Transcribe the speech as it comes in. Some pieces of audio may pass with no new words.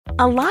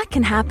A lot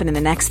can happen in the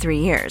next 3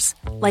 years.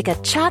 Like a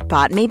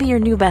chatbot may be your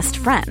new best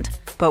friend.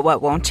 But what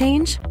won't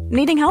change?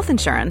 Needing health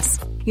insurance.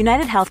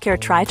 United Healthcare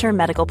Tri-Term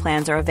Medical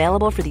Plans are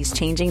available for these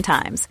changing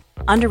times.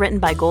 Underwritten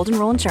by Golden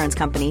Rule Insurance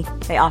Company,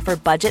 they offer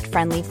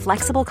budget-friendly,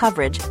 flexible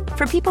coverage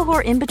for people who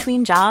are in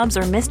between jobs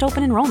or missed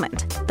open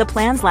enrollment. The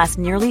plans last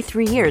nearly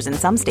 3 years in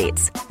some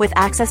states, with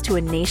access to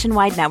a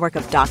nationwide network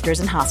of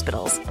doctors and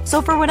hospitals.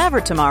 So for whatever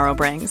tomorrow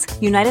brings,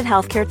 United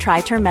Healthcare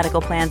Tri-Term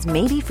Medical Plans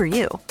may be for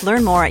you.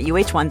 Learn more at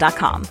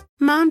uh1.com.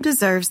 Mom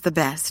deserves the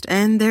best,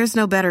 and there's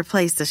no better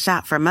place to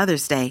shop for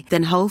Mother's Day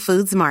than Whole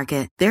Foods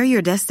Market. They're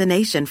your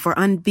destination for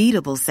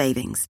unbeatable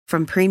savings,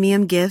 from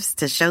premium gifts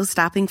to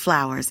show-stopping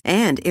flowers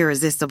and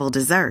irresistible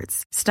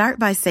desserts. Start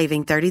by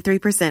saving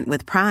 33%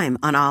 with Prime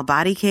on all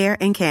body care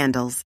and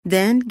candles.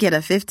 Then get a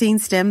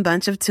 15-stem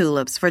bunch of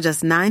tulips for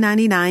just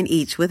 $9.99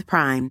 each with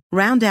Prime.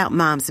 Round out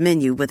Mom's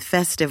menu with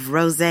festive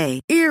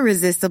rosé,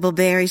 irresistible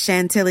berry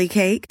chantilly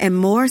cake, and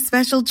more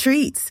special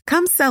treats.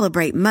 Come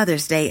celebrate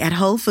Mother's Day at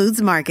Whole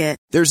Foods Market.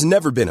 There's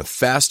never been a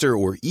faster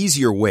or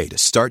easier way to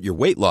start your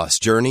weight loss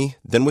journey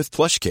than with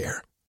PlushCare.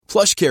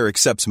 PlushCare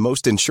accepts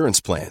most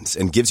insurance plans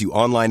and gives you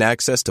online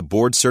access to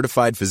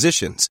board-certified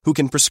physicians who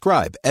can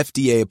prescribe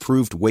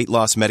FDA-approved weight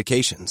loss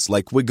medications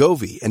like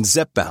Wegovy and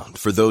Zepbound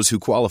for those who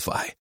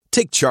qualify.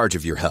 Take charge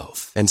of your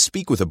health and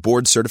speak with a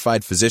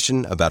board-certified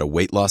physician about a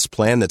weight loss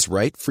plan that's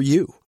right for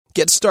you.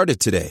 Get started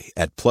today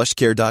at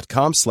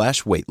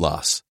plushcare.com/weight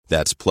loss.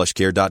 That's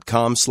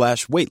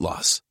plushcare.com/weight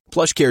loss.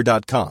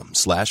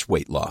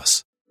 plushcare.com/weight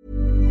loss.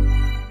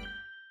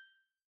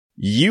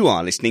 You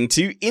are listening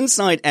to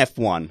Inside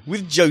F1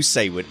 with Joe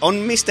Sayward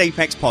on Missed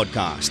Apex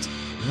Podcast.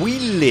 We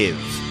live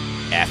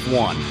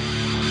F1.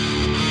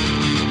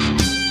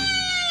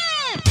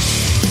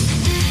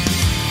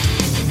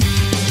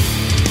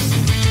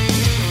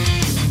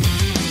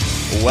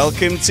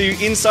 Welcome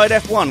to Inside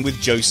F1 with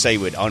Joe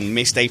Sayward on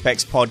Missed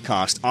Apex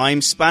Podcast.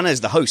 I'm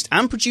Spanners, the host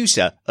and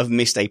producer of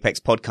Missed Apex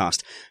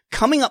Podcast.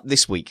 Coming up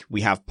this week,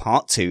 we have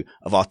part 2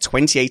 of our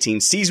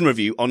 2018 season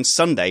review on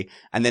Sunday,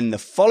 and then the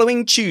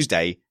following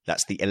Tuesday,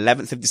 that's the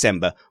 11th of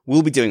December,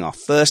 we'll be doing our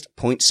first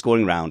point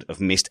scoring round of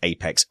Missed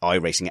Apex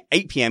iRacing at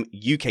 8 p.m.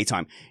 UK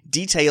time.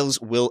 Details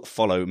will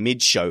follow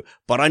mid-show,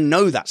 but I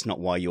know that's not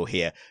why you're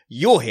here.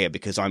 You're here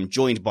because I'm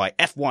joined by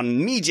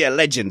F1 media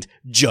legend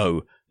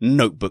Joe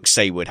Notebook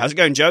Sayward. How's it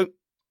going, Joe?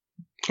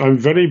 I'm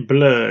very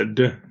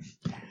blurred.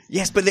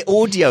 Yes, but the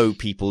audio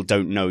people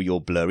don't know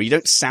you're blurry. You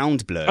don't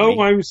sound blurry. Oh,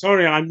 I'm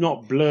sorry. I'm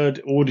not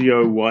blurred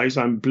audio-wise.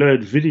 I'm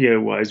blurred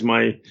video-wise.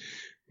 My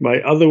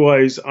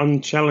otherwise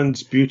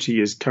unchallenged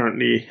beauty is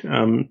currently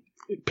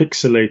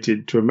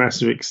pixelated to a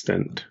massive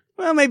extent.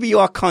 Well, maybe you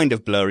are kind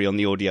of blurry on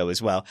the audio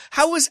as well.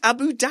 How was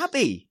Abu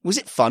Dhabi? Was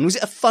it fun? Was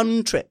it a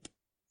fun trip?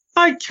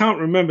 I can't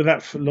remember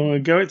that for long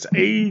ago. It's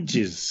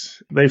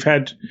ages. They've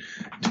had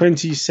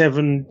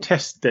 27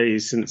 test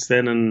days since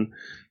then and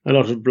a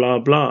lot of blah,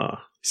 blah.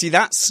 See,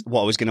 that's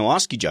what I was going to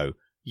ask you, Joe.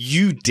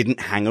 You didn't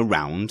hang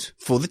around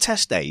for the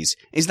test days.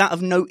 Is that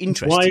of no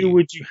interest to you? Why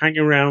would you hang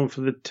around for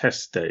the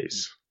test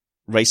days?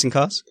 Racing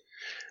cars?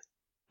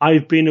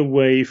 I've been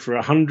away for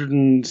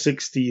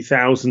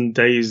 160,000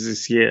 days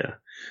this year.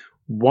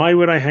 Why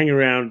would I hang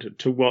around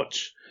to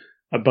watch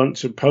a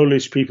bunch of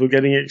Polish people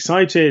getting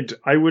excited?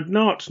 I would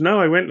not. No,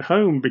 I went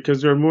home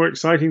because there are more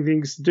exciting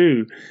things to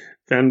do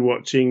than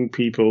watching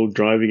people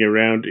driving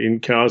around in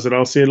cars that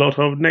I'll see a lot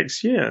of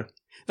next year.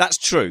 That's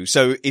true.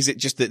 So is it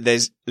just that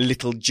there's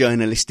little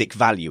journalistic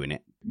value in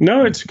it?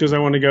 No, it's because I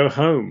want to go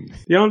home.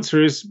 The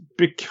answer is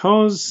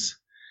because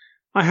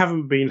I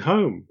haven't been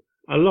home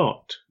a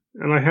lot.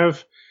 And I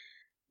have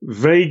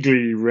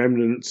vaguely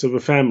remnants of a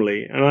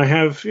family. And I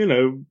have,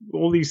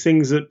 all these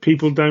things that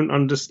people don't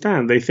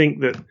understand. They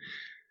think that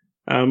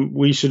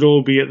we should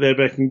all be at their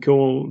beck and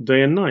call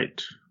day and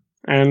night.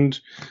 And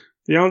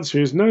the answer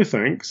is no,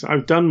 thanks.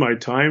 I've done my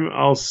time.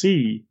 I'll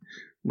see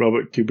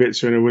Robert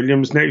Kubica in a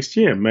Williams next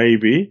year,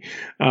 maybe.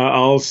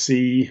 I'll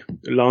see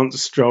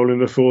Lance Stroll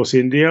in a Force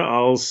India.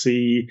 I'll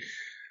see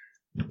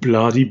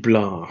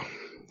blah-de-blah.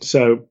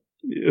 So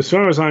as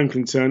far as I'm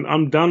concerned,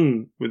 I'm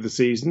done with the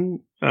season.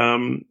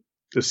 The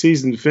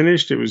season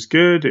finished. It was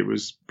good. It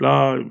was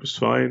blah. It was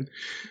fine.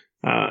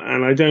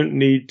 And I don't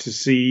need to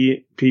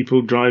see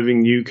people driving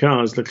new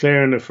cars,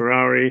 Leclerc and a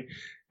Ferrari,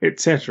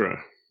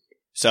 etc.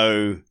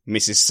 So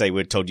Mrs.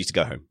 Sayward told you to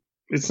go home?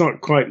 It's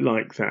not quite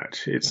like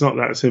that. It's not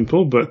that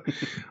simple, but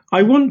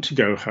I want to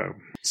go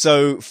home.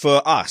 So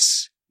for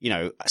us,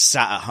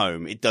 sat at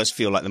home, it does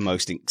feel like the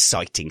most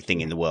exciting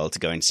thing in the world to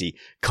go and see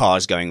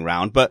cars going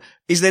around. But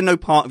is there no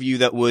part of you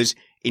that was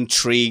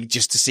intrigued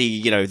just to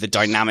see, the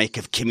dynamic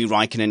of Kimi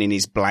Räikkönen in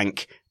his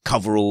blank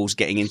coveralls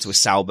getting into a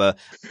Sauber?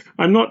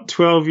 I'm not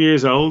 12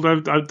 years old.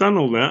 I've done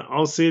all that.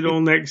 I'll see it all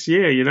next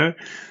year,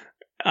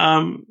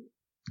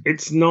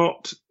 It's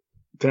not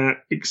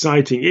that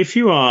exciting. If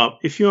you are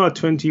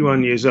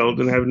 21 years old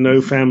and have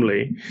no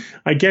family,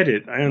 I get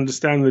it. I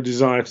understand the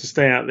desire to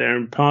stay out there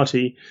and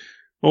party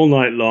all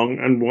night long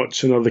and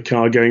watch another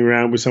car going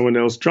around with someone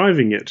else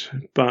driving it.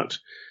 But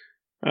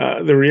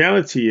the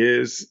reality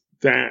is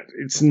that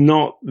it's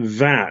not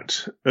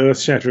that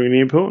earth-shatteringly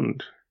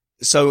important.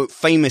 So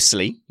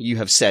famously, you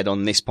have said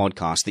on this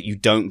podcast that you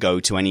don't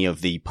go to any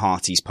of the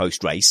parties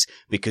post-race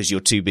because you're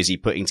too busy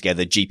putting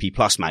together GP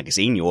Plus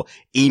magazine, your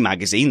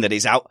e-magazine that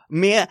is out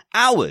mere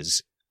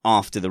hours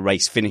after the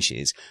race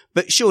finishes.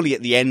 But surely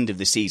at the end of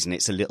the season,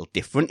 it's a little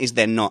different. Is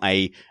there not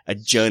a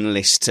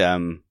journalist,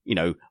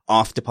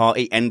 after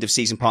party, end of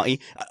season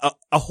party,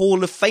 a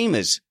Hall of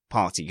Famers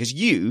party? Because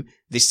you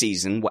this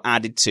season were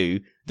added to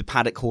the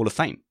Paddock Hall of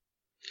Fame.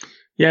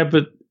 Yeah,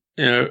 but,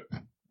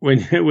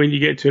 when you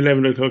get to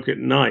 11 o'clock at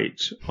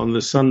night on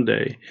the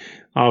Sunday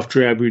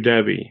after Abu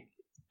Dhabi,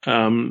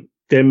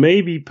 there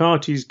may be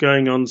parties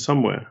going on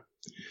somewhere.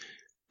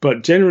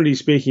 But generally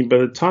speaking, by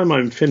the time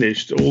I'm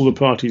finished, all the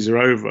parties are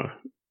over.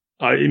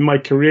 In my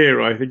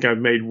career, I think I've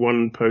made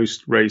one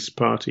post-race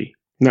party.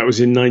 And that was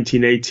in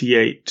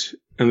 1988.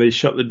 And they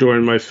shut the door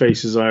in my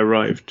face as I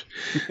arrived.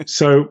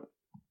 So,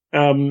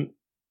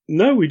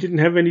 no, we didn't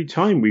have any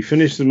time. We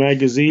finished the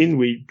magazine.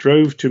 We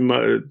drove to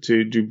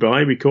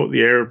Dubai. We caught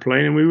the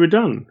aeroplane and we were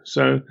done.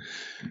 So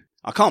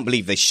I can't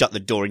believe they shut the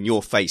door in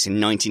your face in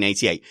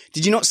 1988.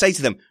 Did you not say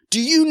to them, do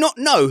you not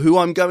know who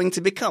I'm going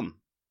to become?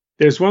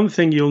 There's one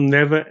thing you'll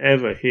never,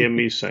 ever hear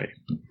me say.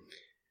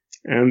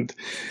 And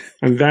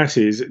that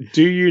is,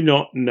 do you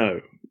not know?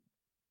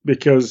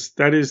 Because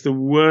that is the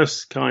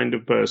worst kind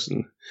of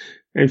person.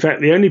 In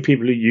fact, the only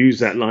people who use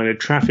that line are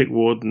traffic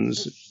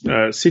wardens,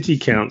 city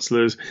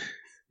councillors,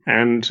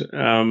 and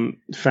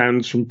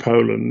fans from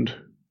Poland.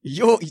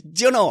 Do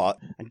you know what?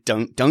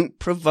 Don't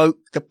provoke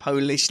the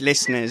Polish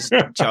listeners,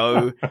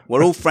 Joe.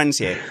 We're all friends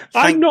here.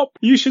 I'm not.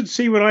 You should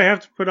see what I have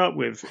to put up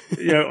with.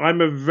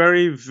 I'm a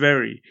very,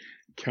 very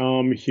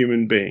calm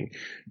human being,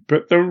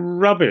 but the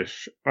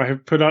rubbish I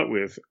have put up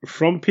with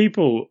from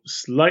people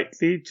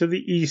slightly to the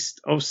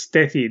east of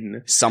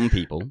Stettin, some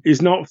people,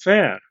 is not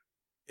fair.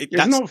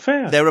 It's not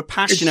fair. They're a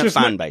passionate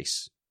fan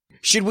base.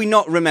 Should we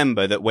not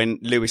remember that when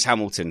Lewis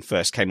Hamilton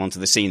first came onto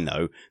the scene,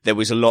 though, there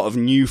was a lot of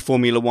new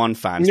Formula One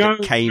fans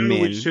that came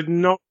in? We should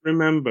not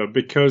remember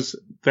because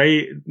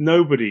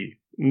nobody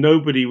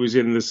was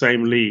in the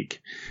same league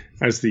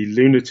as the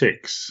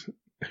lunatics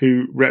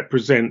who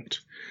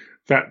represent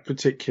that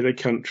particular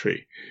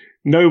country.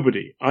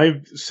 Nobody.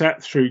 I've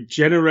sat through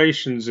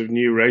generations of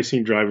new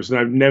racing drivers and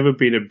I've never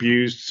been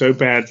abused so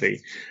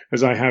badly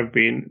as I have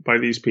been by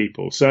these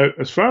people. So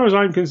as far as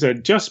I'm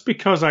concerned, just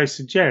because I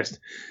suggest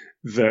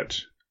that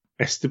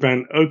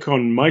Esteban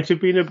Ocon might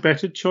have been a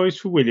better choice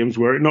for Williams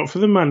were it not for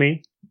the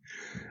money,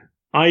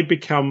 I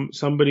become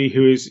somebody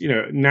who is,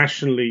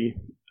 nationally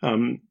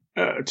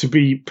to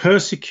be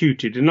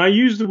persecuted. And I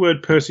use the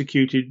word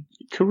persecuted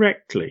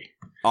correctly.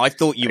 I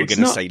thought you were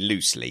going to say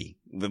loosely,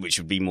 which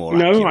would be more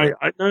accurate.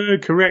 No,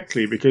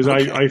 correctly, because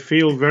okay. I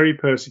feel very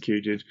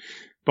persecuted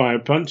by a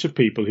bunch of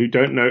people who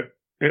don't know,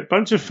 a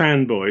bunch of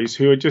fanboys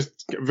who are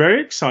just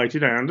very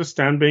excited. I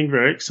understand being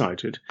very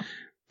excited,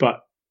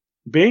 but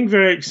being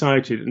very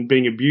excited and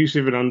being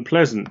abusive and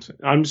unpleasant,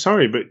 I'm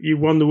sorry, but you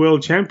won the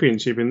world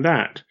championship in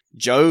that.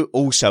 Joe,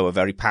 also a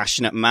very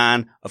passionate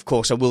man. Of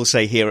course, I will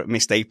say here at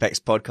Missed Apex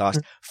Podcast,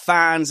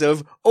 fans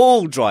of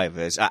all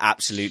drivers are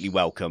absolutely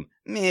welcome.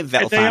 They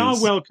are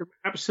welcome,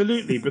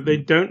 absolutely, but they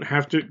don't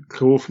have to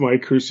call for my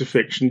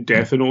crucifixion,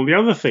 death, and all the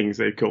other things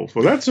they call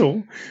for. That's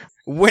all.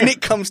 When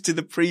it comes to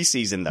the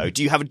preseason, though,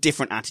 do you have a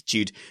different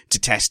attitude to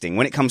testing?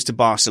 When it comes to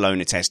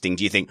Barcelona testing,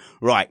 do you think,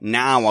 right,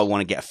 now I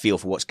want to get a feel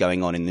for what's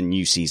going on in the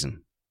new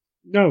season?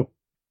 No,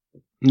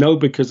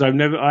 because I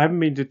haven't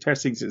been to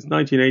testing since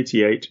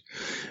 1988,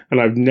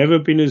 and I've never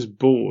been as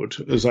bored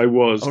as I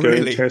was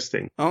going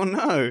testing. Oh,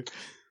 no.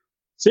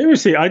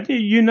 Seriously,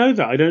 you know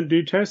that I don't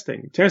do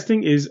testing.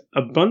 Testing is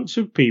a bunch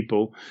of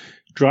people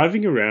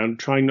driving around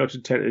trying not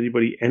to tell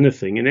anybody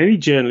anything, and any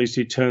journalist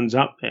who turns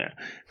up there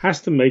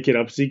has to make it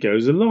up as he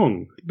goes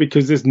along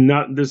because there's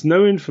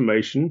no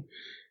information.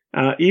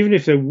 Even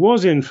if there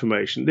was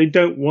information, they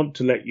don't want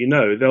to let you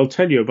know. They'll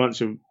tell you a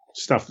bunch of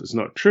stuff that's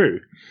not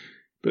true.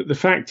 But the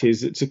fact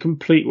is, it's a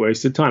complete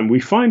waste of time.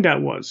 We find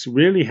out what's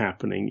really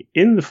happening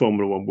in the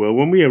Formula One world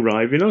when we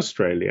arrive in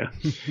Australia,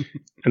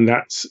 and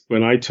that's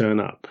when I turn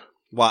up.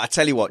 Well, I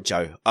tell you what,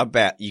 Joe, I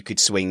bet you could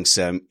swing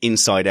some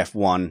inside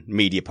F1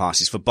 media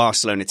passes for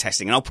Barcelona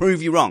testing, and I'll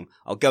prove you wrong.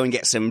 I'll go and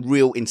get some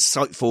real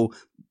insightful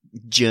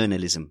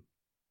journalism.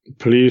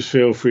 Please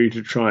feel free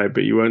to try,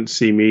 but you won't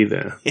see me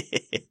there.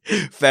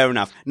 Fair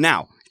enough.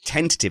 Now,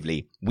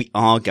 tentatively, we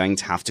are going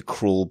to have to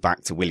crawl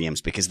back to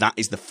Williams because that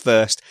is the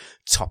first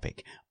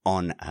topic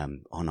on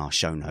our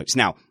show notes.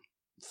 Now,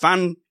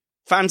 fans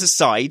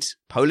aside,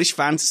 Polish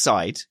fans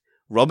aside,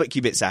 Robert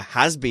Kubica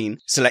has been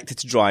selected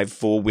to drive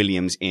for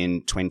Williams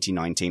in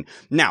 2019.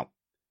 Now,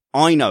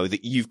 I know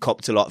that you've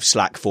copped a lot of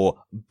slack for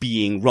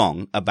being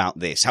wrong about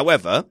this.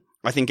 However,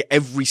 I think at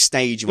every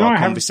stage of our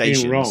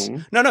conversations,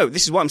 no,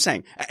 this is what I'm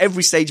saying. At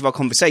every stage of our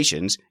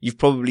conversations, you've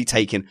probably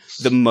taken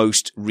the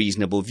most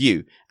reasonable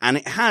view. And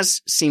it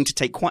has seemed to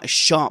take quite a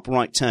sharp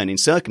right turn in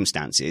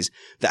circumstances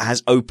that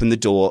has opened the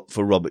door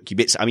for Robert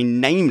Kubica. I mean,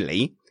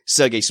 namely,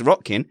 Sergei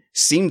Sorokin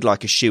seemed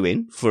like a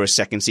shoo-in for a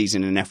second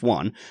season in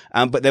F1,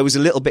 but there was a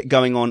little bit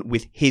going on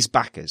with his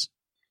backers.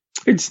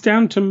 It's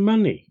down to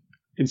money.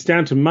 It's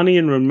down to money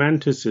and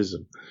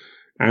romanticism.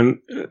 And,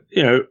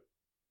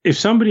 if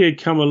somebody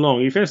had come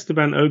along, if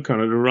Esteban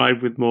Ocon had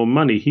arrived with more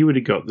money, he would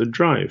have got the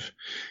drive.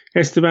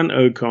 Esteban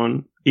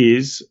Ocon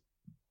is,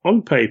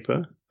 on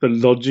paper, the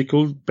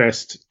logical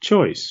best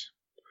choice.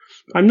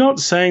 I'm not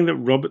saying that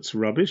Robert's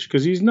rubbish,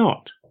 because he's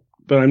not.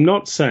 But I'm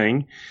not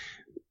saying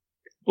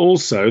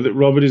also that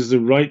Robert is the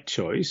right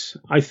choice.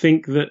 I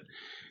think that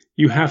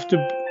you have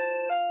to...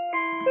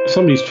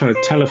 Somebody's trying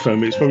to telephone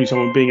me. It's probably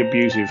someone being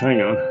abusive.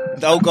 Hang on.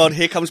 Oh, God,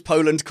 here comes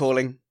Poland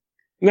calling.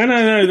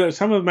 No.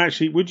 Some of them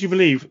actually, would you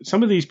believe,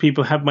 some of these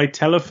people have my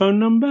telephone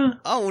number?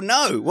 Oh,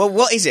 no. Well,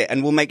 what is it?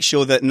 And we'll make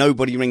sure that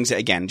nobody rings it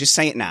again. Just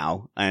say it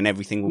now and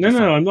everything will be fine.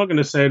 No, I'm not going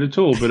to say it at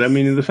all. But I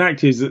mean, the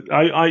fact is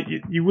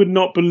that you would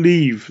not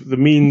believe the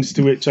means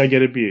to which I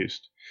get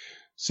abused.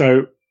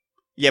 So...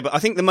 Yeah, but I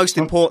think the most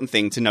important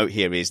thing to note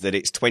here is that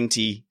it's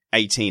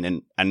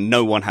 2018 and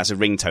no one has a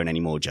ringtone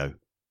anymore, Joe.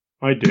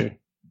 I do.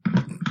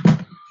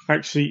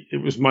 Actually, it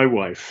was my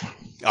wife.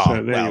 Oh,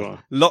 so there well, you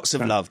are. Lots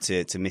of love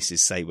to Mrs.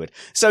 Sayward.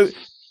 So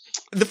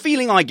the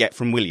feeling I get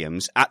from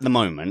Williams at the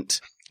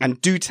moment, and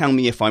do tell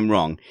me if I'm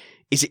wrong,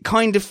 is it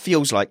kind of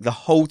feels like the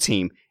whole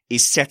team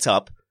is set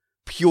up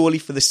purely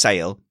for the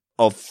sale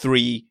of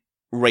 3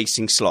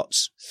 racing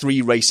slots,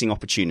 3 racing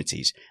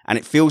opportunities. And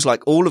it feels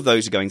like all of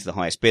those are going to the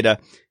highest bidder.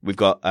 We've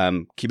got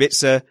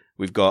Kubica,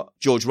 we've got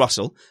George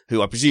Russell,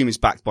 who I presume is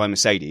backed by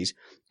Mercedes.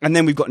 And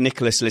then we've got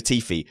Nicholas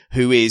Latifi,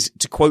 who is,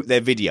 to quote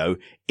their video,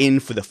 in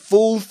for the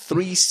full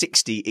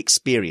 360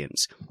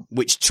 experience,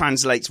 which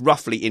translates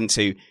roughly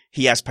into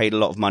he has paid a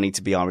lot of money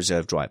to be our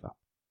reserve driver.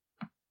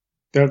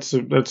 That's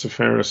a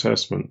fair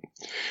assessment.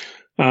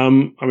 I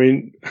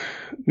mean,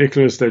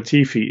 Nicholas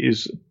Latifi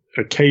is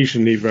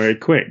occasionally very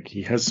quick.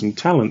 He has some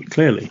talent,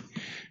 clearly.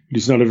 But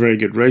he's not a very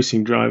good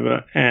racing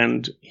driver,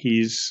 and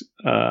he's,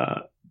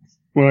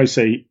 when I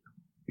say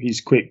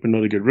he's quick but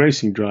not a good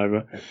racing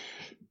driver,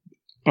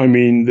 I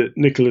mean that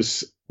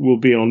Nicholas will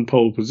be on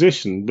pole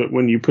position, but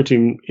when you put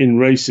him in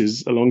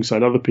races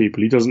alongside other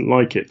people, he doesn't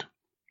like it.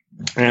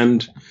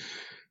 And,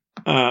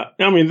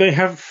 they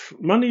have,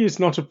 money is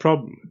not a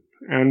problem.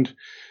 And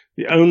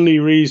the only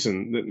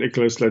reason that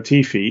Nicholas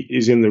Latifi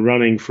is in the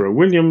running for a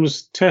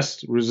Williams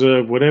test,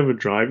 reserve, whatever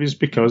drive is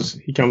because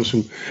he comes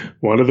from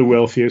one of the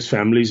wealthiest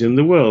families in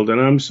the world.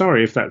 And I'm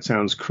sorry if that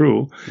sounds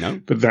cruel,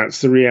 but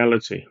that's the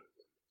reality.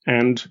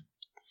 And,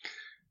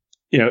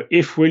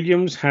 if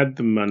Williams had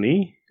the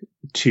money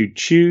to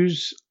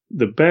choose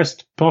the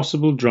best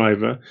possible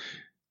driver,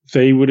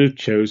 they would have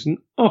chosen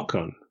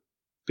Ocon.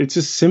 It's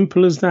as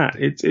simple as that.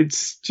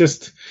 It's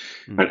just,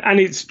 and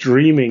it's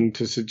dreaming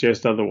to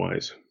suggest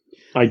otherwise.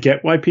 I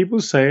get why people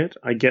say it.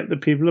 I get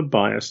that people are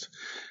biased.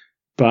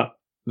 But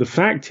the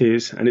fact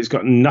is, and it's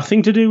got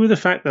nothing to do with the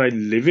fact that I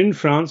live in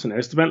France and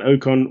Esteban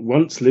Ocon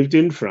once lived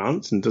in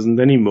France and doesn't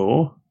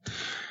anymore.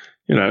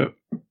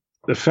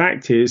 The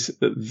fact is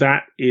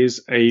that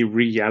is a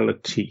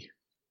reality.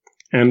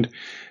 And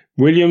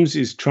Williams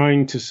is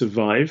trying to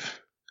survive.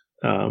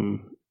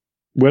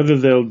 Whether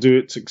they'll do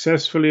it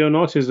successfully or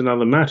not is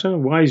another matter.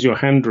 Why is your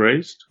hand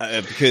raised?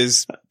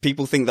 Because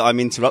people think that I'm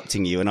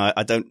interrupting you, and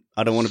I don't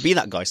want to be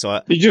that guy.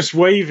 So you're just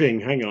waving.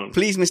 Hang on,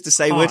 please, Mr.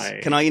 Sayward, Hi.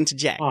 Can I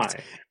interject?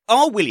 Hi.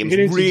 Are Williams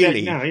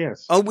really? Now,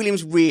 yes. Are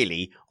Williams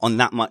really on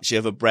that much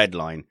of a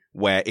breadline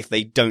where if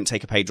they don't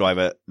take a paid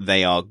driver,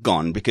 they are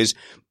gone? Because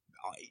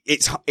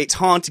it's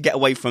hard to get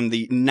away from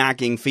the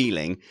nagging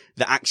feeling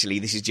that actually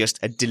this is just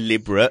a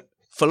deliberate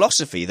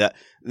philosophy, that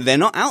they're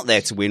not out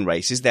there to win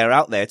races. They're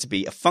out there to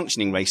be a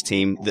functioning race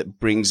team that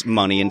brings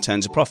money and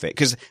turns a profit,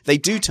 because they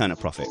do turn a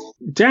profit.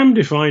 Damned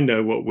if I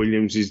know what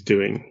Williams is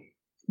doing,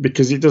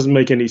 because it doesn't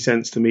make any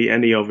sense to me,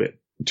 any of it.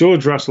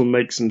 George Russell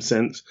makes some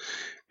sense,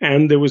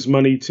 and there was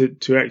money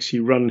to actually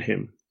run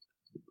him.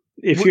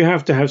 If you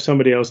have to have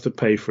somebody else to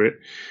pay for it,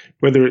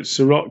 whether it's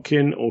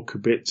Sorokin or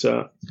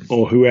Kubica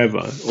or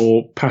whoever,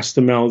 or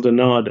Pastor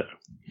Maldonado,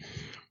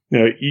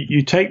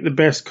 you take the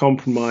best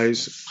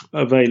compromise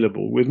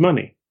available with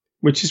money,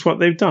 which is what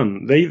they've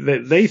done.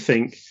 They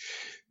think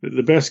that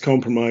the best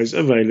compromise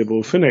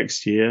available for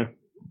next year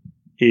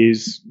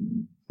is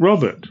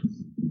Robert,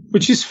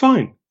 which is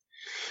fine.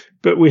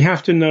 But we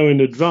have to know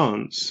in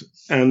advance,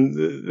 and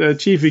the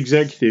chief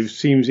executive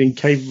seems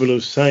incapable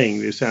of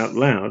saying this out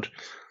loud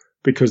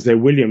because they're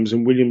Williams,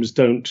 and Williams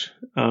don't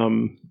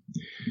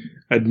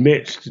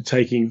admit to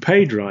taking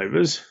pay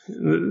drivers.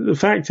 The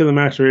fact of the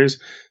matter is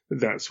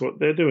that's what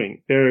they're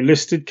doing. They're a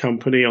listed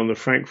company on the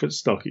Frankfurt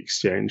Stock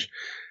Exchange,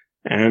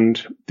 and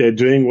they're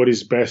doing what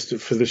is best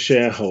for the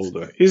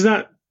shareholder. Is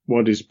that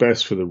what is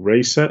best for the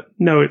racer?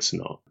 No, it's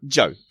not.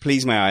 Joe,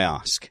 please may I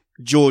ask,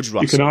 George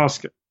Russell.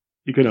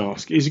 You can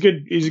ask. He's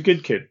a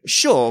good kid.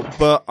 Sure,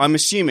 but I'm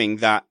assuming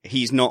that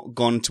he's not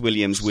gone to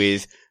Williams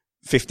with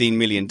 $15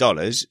 million.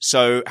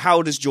 So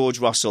how does George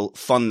Russell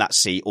fund that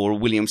seat, or are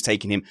Williams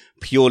taking him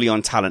purely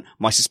on talent?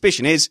 My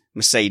suspicion is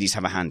Mercedes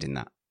have a hand in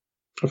that.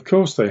 Of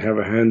course they have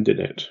a hand in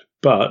it,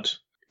 but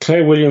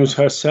Claire Williams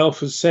herself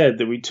has said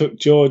that we took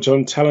George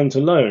on talent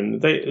alone.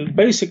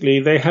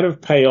 They had a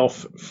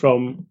payoff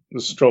from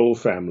the Stroll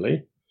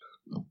family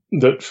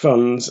that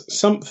funds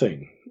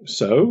something.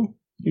 So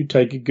you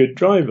take a good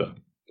driver,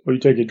 or you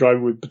take a driver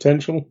with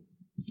potential.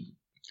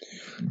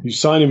 You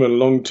sign him a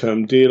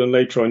long-term deal, and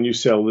later on you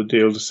sell the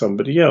deal to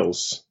somebody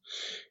else.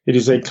 It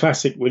is a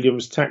classic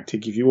Williams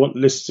tactic. If you want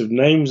lists of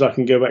names, I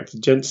can go back to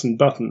Jenson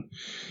Button,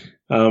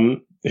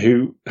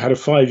 who had a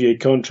 5-year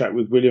contract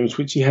with Williams,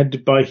 which he had to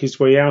buy his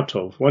way out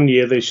of. One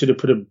year they should have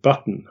put a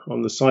button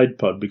on the side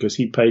pod because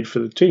he paid for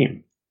the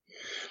team.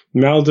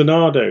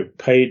 Maldonado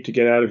paid to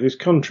get out of his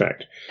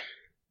contract.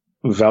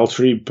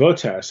 Valtteri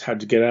Bottas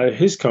had to get out of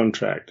his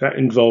contract. That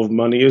involved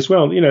money as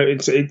well.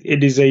 It's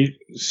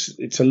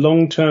a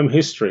long-term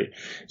history.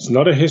 It's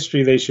not a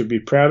history they should be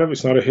proud of.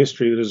 It's not a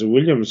history that, as a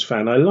Williams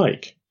fan, I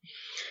like.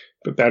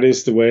 But that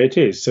is the way it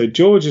is. So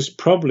George is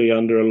probably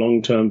under a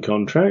long-term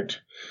contract,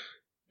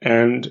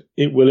 and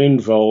it will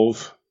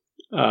involve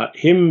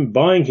him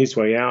buying his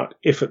way out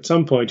if at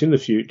some point in the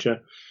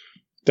future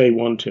they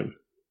want him.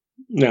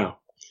 Now,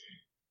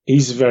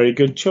 he's a very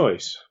good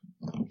choice.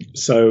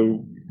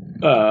 So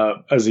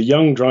as a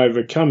young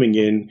driver coming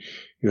in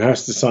who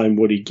has to sign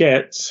what he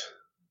gets,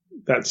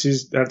 that's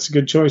a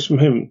good choice from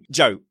him.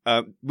 Joe,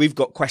 we've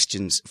got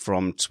questions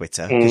from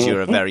Twitter because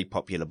you're a very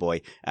popular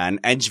boy.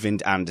 And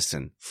Edgevind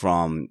Anderson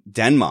from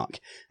Denmark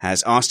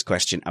has asked a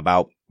question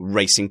about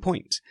Racing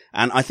Point.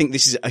 And I think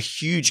this is a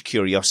huge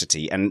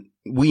curiosity. And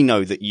we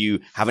know that you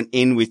have an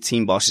in with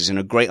team bosses and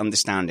a great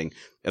understanding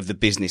of the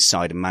business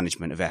side and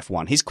management of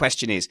F1. His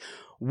question is,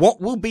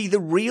 what will be the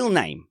real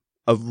name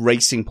of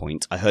Racing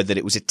Point? I heard that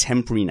it was a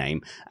temporary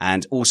name,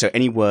 and also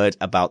any word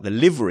about the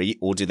livery,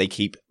 or do they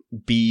keep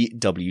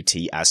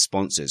BWT as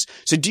sponsors?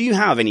 So do you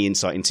have any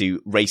insight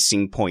into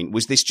Racing Point?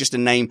 Was this just a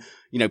name,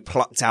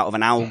 plucked out of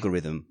an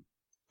algorithm?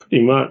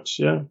 Pretty much,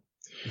 yeah.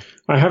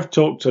 I have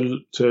talked to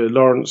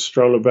Lawrence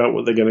Stroll about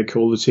what they're going to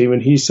call the team,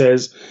 and he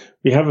says,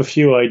 we have a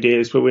few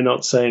ideas, but we're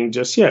not saying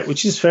just yet,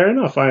 which is fair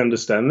enough. I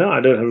understand that.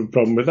 I don't have a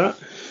problem with that.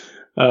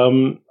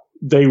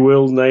 They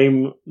will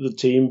name the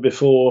team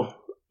before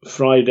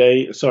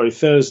Thursday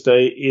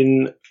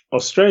in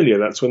Australia.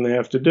 That's when they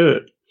have to do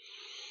it.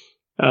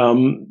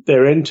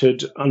 They're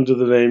entered under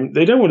the name,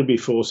 they don't want to be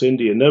Force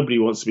India. Nobody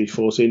wants to be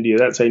Force India.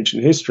 That's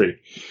ancient history.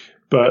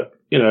 But,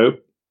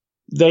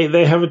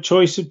 they have a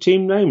choice of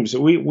team names.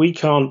 We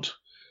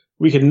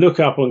can look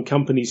up on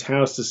Companies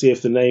House to see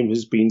if the name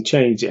has been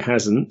changed. It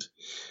hasn't.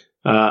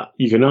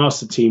 You can ask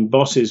the team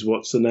bosses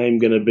what's the name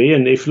going to be.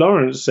 And if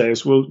Lawrence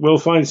says, we'll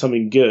find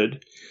something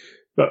good,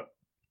 but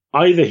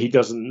either he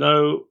doesn't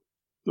know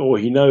or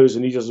he knows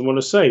and he doesn't want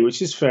to say,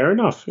 which is fair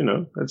enough.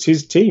 That's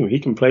his team. He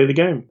can play the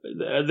game.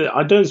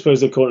 I don't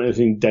suppose they call it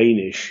anything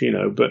Danish,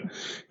 but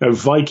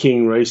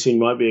Viking racing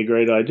might be a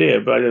great idea,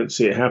 but I don't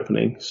see it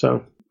happening.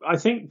 So I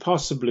think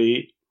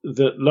possibly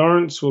that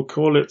Lawrence will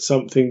call it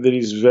something that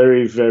is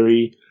very,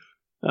 very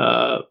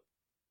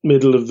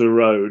middle of the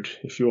road,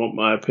 if you want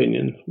my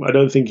opinion. I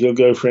don't think he'll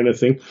go for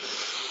anything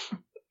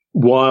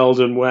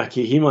wild and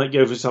wacky. He might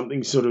go for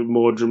something sort of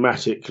more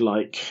dramatic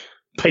like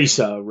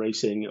Pacer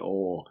racing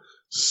or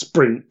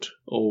Sprint,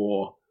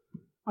 or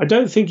I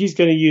don't think he's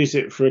going to use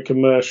it for a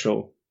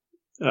commercial.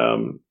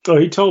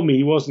 He told me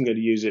he wasn't going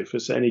to use it for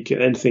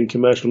anything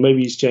commercial.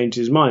 Maybe he's changed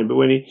his mind. But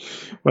when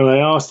I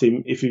asked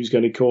him if he was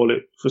going to call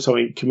it for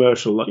something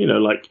commercial,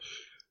 like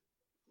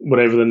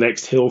whatever the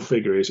next hill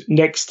figure is,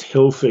 next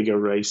hill figure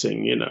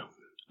racing,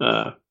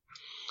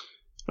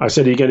 I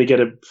said, are you going to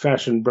get a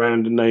fashion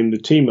brand and name the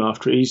team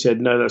after it? He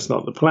said, no, that's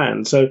not the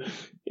plan. So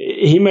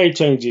he may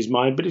change his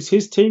mind, but it's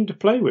his team to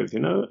play with,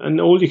 and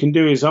all you can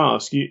do is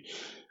ask.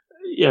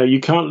 You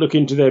can't look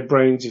into their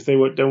brains if they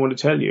don't want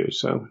to tell you.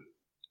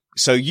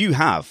 So you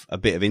have a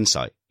bit of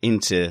insight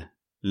into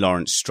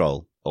Lawrence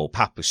Stroll, or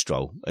Papa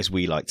Stroll, as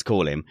we like to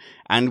call him,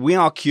 and we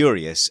are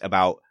curious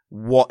about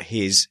what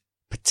his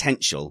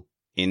potential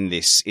in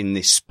this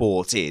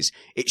sport is.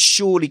 It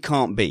surely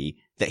can't be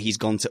that he's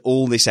gone to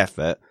all this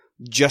effort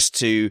just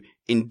to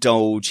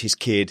indulge his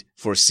kid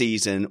for a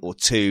season or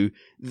two.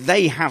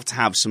 They have to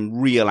have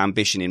some real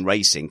ambition in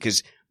racing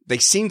because they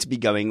seem to be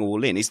going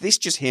all in. Is this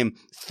just him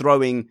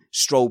throwing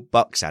Stroll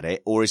bucks at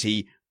it, or is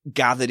he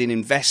gathered in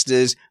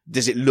investors?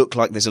 Does it look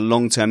like there's a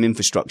long-term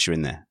infrastructure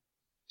in there?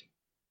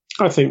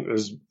 I think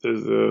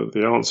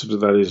the answer to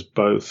that is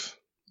both.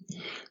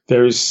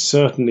 There is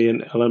certainly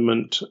an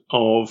element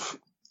of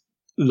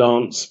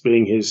Lance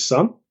being his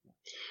son.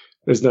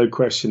 There's no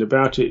question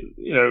about it.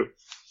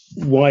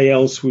 Why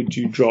else would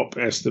you drop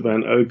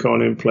Esteban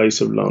Ocon in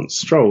place of Lance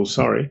Stroll?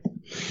 Sorry.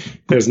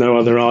 There's no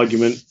other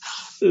argument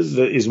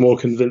that is more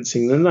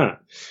convincing than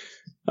that.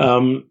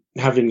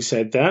 Having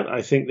said that,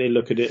 I think they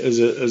look at it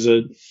as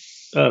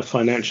a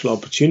financial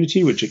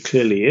opportunity, which it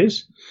clearly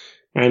is.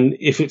 And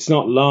if it's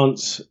not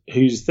Lance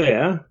who's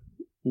there,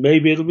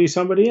 maybe it'll be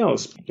somebody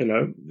else.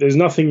 There's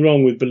nothing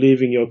wrong with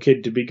believing your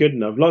kid to be good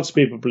enough. Lots of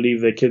people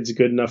believe their kids are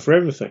good enough for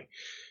everything.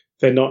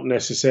 They're not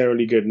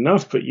necessarily good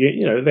enough, but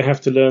they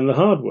have to learn the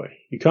hard way.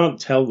 You can't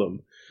tell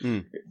them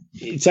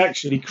It's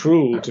actually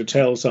cruel to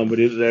tell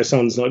somebody that their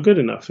son's not good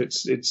enough.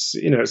 It's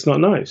not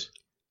nice.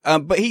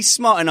 But he's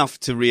smart enough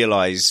to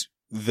realise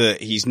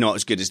that he's not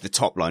as good as the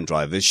top line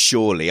drivers,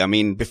 surely. I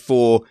mean,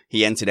 before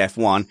he entered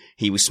F1,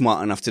 he was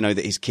smart enough to know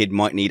that his kid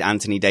might need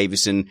Anthony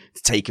Davidson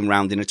to take him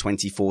round in a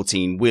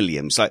 2014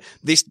 Williams. Like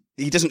this,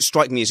 he doesn't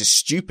strike me as a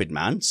stupid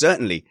man.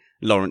 Certainly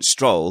Lawrence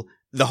Stroll.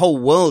 The whole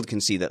world can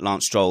see that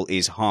Lance Stroll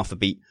is half a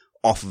beat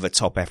off of a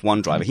top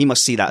F1 driver. He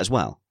must see that as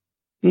well.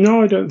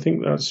 No, I don't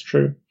think that's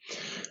true.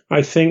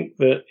 I think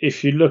that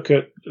if you look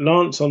at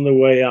Lance on the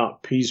way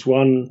up, he's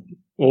won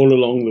all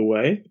along the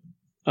way.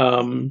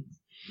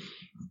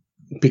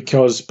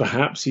 Because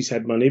perhaps he's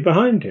had money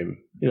behind him,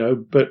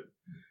 but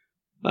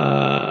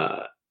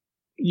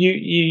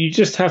you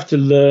just have to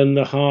learn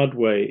the hard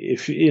way.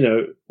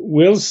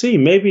 We'll see.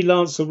 Maybe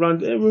Lance will run.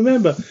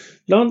 Remember,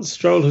 Lance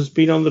Stroll has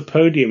been on the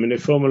podium in a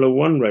Formula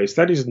One race.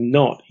 That is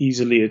not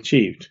easily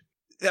achieved.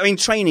 I mean,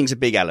 training's a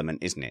big element,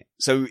 isn't it?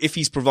 So if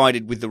he's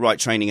provided with the right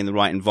training in the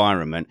right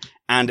environment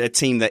and a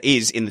team that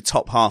is in the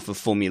top half of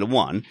Formula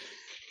One,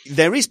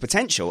 there is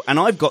potential. And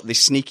I've got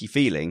this sneaky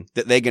feeling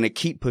that they're going to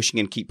keep pushing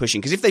and keep pushing.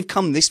 Because if they've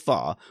come this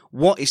far,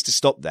 what is to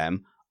stop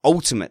them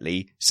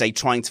ultimately, say,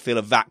 trying to fill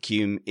a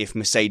vacuum if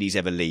Mercedes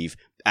ever leave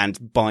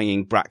and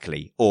buying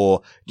Brackley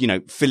or,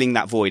 filling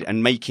that void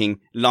and making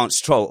Lance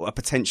Stroll a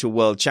potential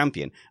world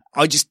champion?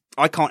 I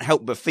can't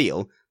help but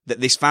feel that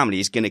this family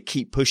is going to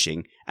keep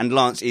pushing, and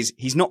Lance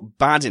he's not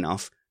bad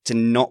enough to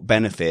not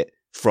benefit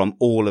from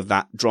all of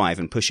that drive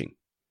and pushing.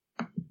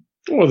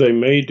 Well, they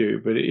may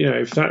do, but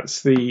if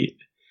that's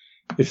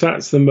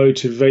the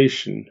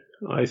motivation,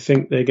 I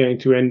think they're going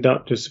to end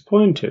up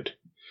disappointed.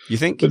 You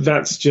think? But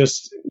that's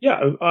just,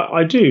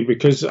 I do,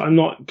 because I'm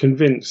not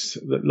convinced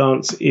that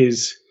Lance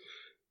is,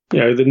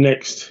 the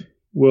next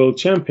world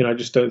champion. I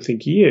just don't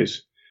think he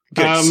is.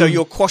 Good. So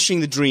you're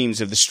quashing the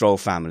dreams of the Stroll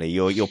family.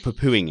 You're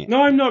poo-pooing it.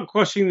 No, I'm not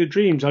quashing the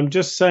dreams. I'm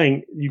just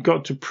saying you've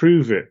got to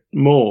prove it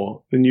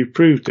more than you've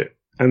proved it.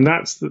 And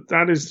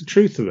that is the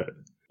truth of it.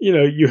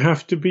 You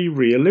have to be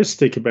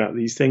realistic about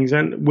these things,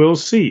 and we'll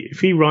see. If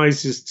he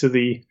rises to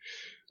the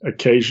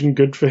occasion,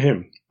 good for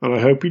him. And I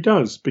hope he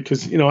does,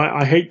 because,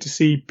 I hate to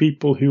see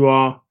people who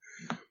are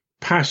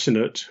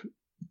passionate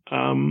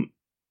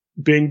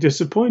being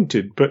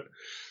disappointed. But,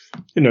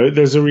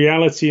 there's a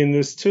reality in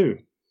this too.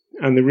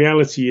 And the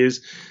reality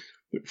is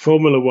that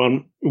Formula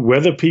One,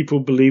 whether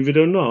people believe it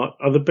or not,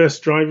 are the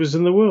best drivers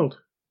in the world.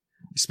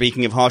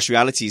 Speaking of harsh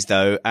realities,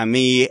 though,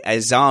 Ami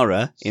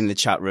Ezara in the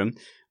chat room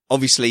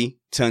obviously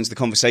turns the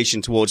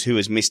conversation towards who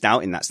has missed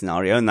out in that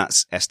scenario, and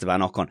that's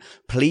Esteban Ocon.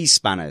 Please,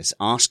 Spanners,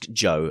 ask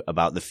Joe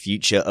about the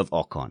future of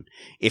Ocon.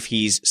 If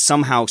he's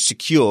somehow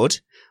secured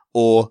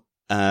or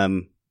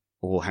not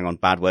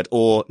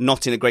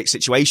in a great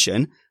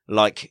situation,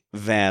 like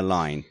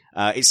Wehrlein.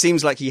 It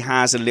seems like he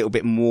has a little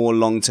bit more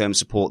long-term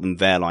support than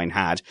Wehrlein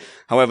had.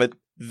 However,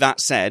 that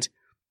said,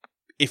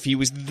 if he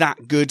was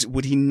that good,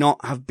 would he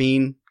not have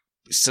been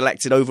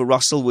selected over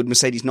Russell? Would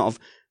Mercedes not have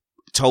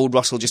told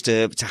Russell just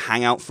to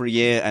hang out for a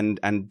year and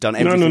done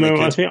everything they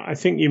could? I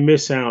think you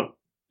miss out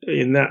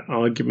in that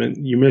argument.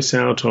 You miss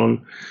out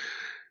on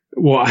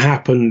what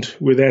happened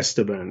with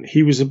Esteban.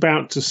 He was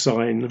about to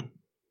sign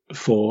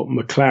for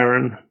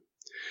McLaren.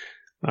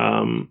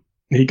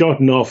 He got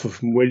an offer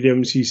from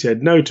Williams. He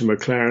said no to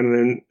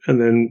McLaren, and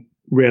then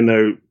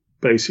Renault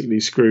basically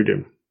screwed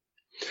him.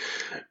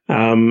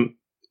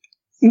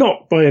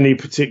 Not by any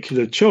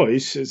particular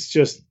choice. It's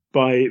just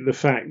by the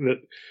fact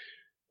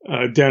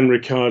that Dan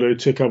Ricciardo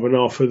took up an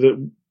offer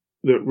that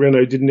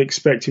Renault didn't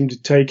expect him to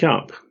take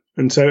up.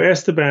 And so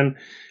Esteban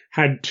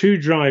had two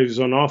drives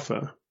on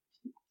offer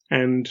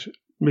and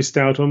missed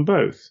out on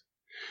both.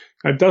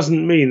 That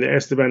doesn't mean that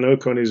Esteban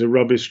Ocon is a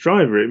rubbish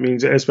driver. It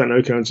means that Esteban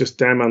Ocon is just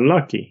damn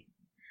unlucky.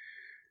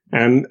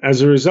 And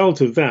as a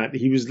result of that,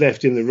 he was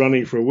left in the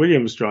running for a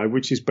Williams drive,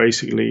 which is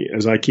basically,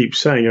 as I keep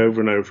saying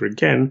over and over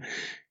again,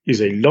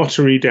 is a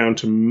lottery down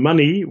to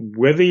money,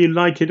 whether you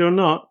like it or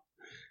not.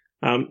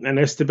 And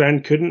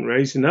Esteban couldn't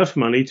raise enough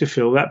money to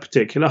fill that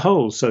particular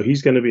hole. So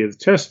he's going to be the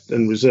test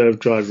and reserve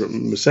driver at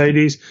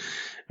Mercedes.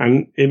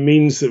 And it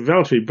means that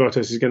Valtteri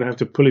Bottas is going to have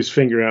to pull his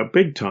finger out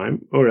big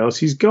time, or else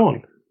he's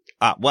gone.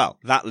 Well,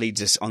 that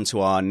leads us on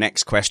to our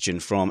next question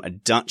from a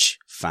Dutch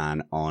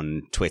fan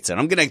on Twitter. And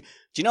I'm going to,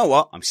 do you know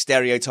what? I'm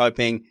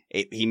stereotyping.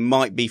 He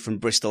might be from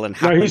Bristol and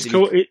happens.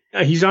 No,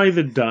 he's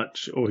either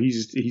Dutch or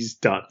he's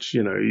Dutch.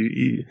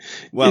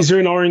 Is there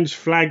an orange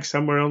flag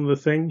somewhere on the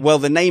thing? Well,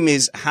 the name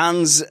is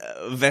Hans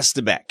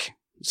Vesterbeck.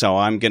 So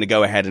I'm going to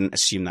go ahead and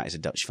assume that is a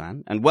Dutch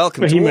fan. And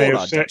welcome to all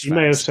our Dutch fans. He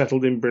may have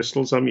settled in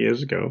Bristol some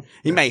years ago.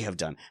 He may have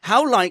done.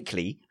 How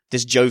likely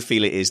does Joe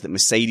feel it is that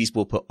Mercedes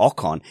will put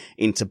Ocon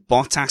into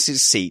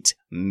Bottas's seat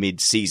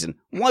mid-season?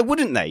 Why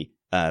wouldn't they?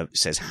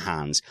 Says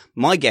Hans.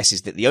 My guess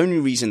is that the only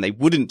reason they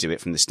wouldn't do it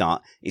from the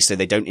start is so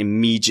they don't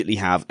immediately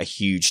have a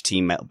huge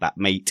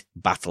teammate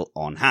battle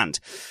on hand.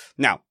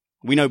 Now,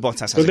 we know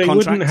Bottas has a contract. But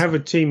they wouldn't have a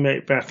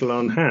teammate battle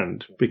on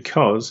hand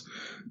because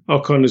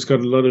Ocon has got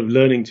a lot of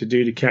learning to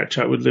do to catch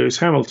up with Lewis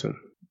Hamilton.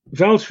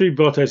 Valtteri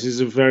Bottas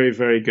is a very,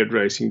 very good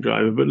racing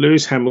driver, but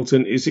Lewis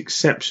Hamilton is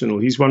exceptional.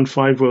 He's won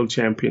 5 world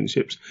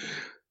championships.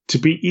 To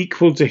be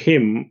equal to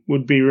him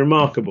would be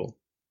remarkable.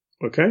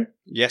 Okay?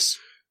 Yes.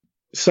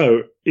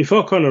 So, if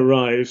Ocon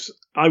arrives,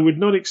 I would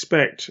not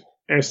expect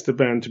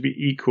Esteban to be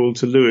equal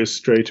to Lewis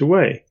straight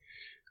away.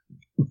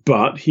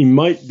 But he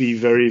might be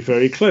very,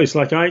 very close.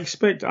 Like I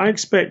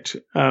expect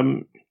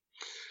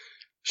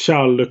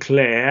Charles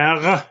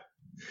Leclerc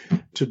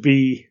to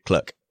be...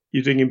 Cluck.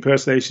 You're doing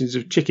impersonations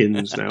of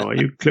chickens now, are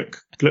you? Cluck,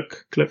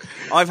 cluck, cluck.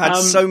 I've had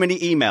so many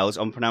emails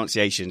on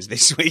pronunciations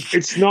this week.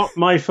 It's not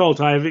my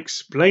fault. I have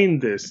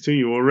explained this to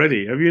you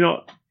already. Have you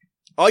not?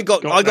 I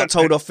got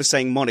told off for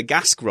saying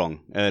Monegasque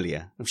wrong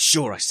earlier. I'm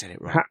sure I said it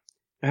wrong.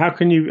 How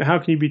can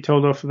you be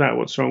told off for that?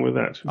 What's wrong with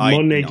that?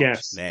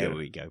 Monegasque. There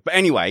we go. But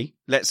anyway,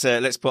 let's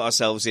put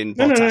ourselves in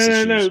Bottas'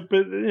 shoes. No.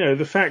 But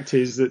the fact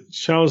is that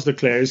Charles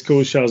Leclerc is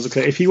called Charles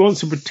Leclerc. If he wants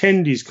to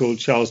pretend he's called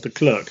Charles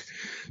Leclerc,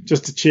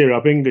 just to cheer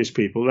up English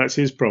people, that's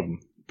his problem.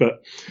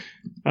 But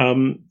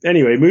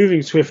anyway,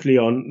 moving swiftly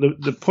on,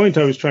 the point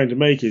I was trying to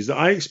make is that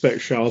I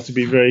expect Charles to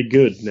be very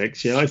good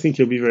next year. I think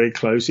he'll be very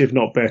close, if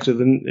not better,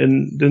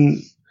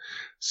 than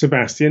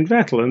Sebastian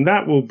Vettel. And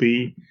that will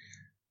be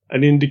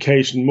an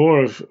indication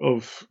more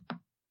of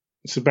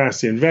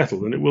Sebastian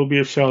Vettel than it will be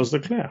of Charles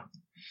Leclerc.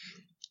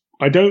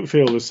 I don't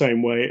feel the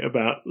same way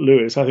about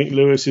Lewis. I think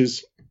Lewis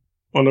is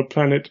on a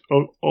planet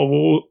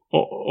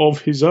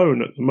of his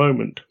own at the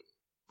moment.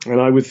 And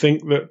I would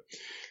think that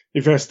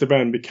if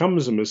Esteban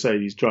becomes a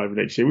Mercedes driver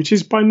next year, which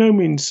is by no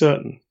means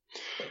certain,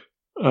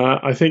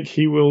 I think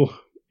he will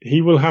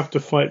have to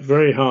fight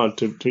very hard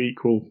to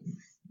equal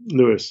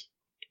Lewis.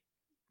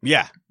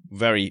 Yeah,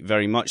 very,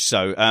 very much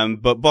so.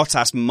 But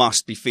Bottas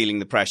must be feeling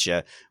the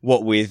pressure,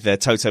 what with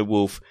Toto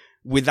Wolff,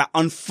 with that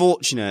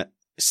unfortunate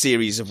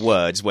series of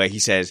words where he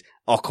says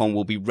Ocon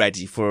will be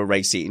ready for a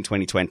race seat in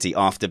 2020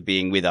 after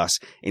being with us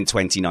in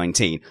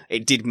 2019.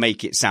 It did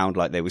make it sound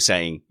like they were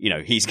saying,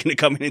 he's going to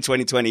come in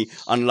 2020.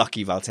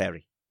 Unlucky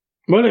Valtteri.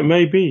 Well, it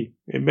may be.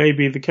 It may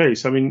be the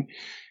case. I mean,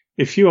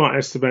 if you are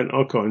Esteban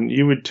Ocon,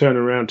 you would turn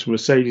around to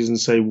Mercedes and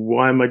say,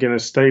 why am I going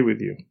to stay with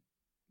you?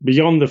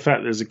 Beyond the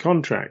fact there's a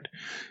contract,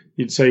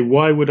 you'd say,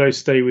 why would I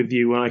stay with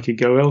you when I could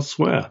go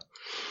elsewhere?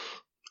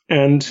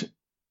 And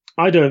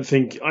I don't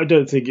think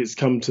it's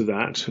come to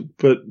that,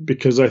 but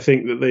because I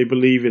think that they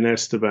believe in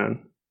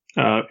Esteban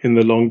in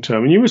the long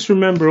term. And you must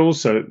remember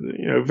also,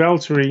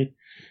 Valtteri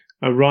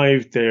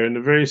arrived there in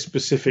a very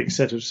specific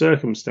set of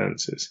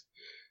circumstances.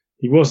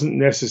 He wasn't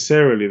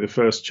necessarily the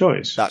first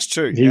choice. That's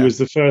true. He was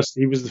the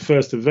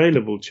first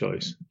available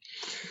choice.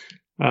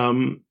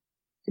 When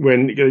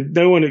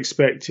no one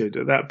expected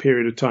at that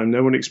period of time,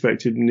 no one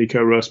expected Nico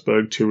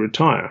Rosberg to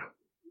retire.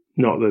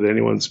 Not that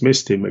anyone's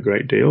missed him a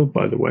great deal,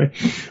 by the way,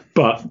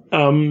 but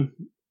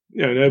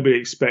nobody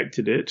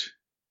expected it.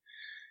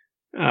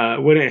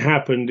 When it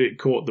happened, it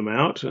caught them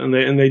out, and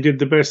they did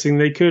the best thing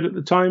they could at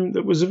the time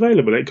that was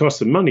available. It cost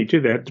them money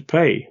too; they had to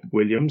pay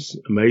Williams,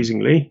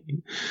 amazingly,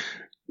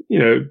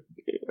 to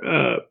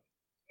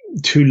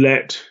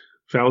let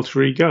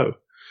Valtteri go.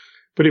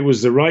 But it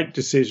was the right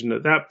decision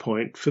at that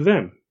point for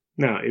them.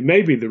 Now, it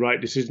may be the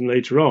right decision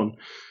later on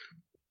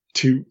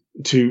to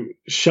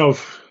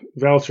shove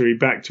Valtteri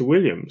back to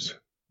Williams,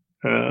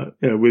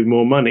 with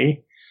more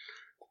money,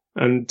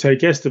 and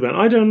take Esteban.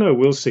 I don't know.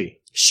 We'll see.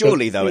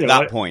 Surely, though, at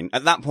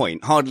that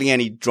point, hardly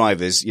any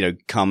drivers,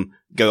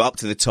 go up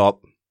to the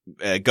top,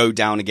 go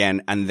down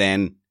again, and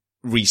then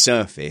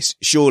resurface.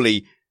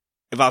 Surely,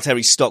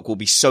 Valtteri's stock will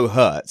be so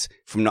hurt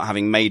from not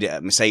having made it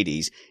at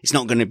Mercedes, it's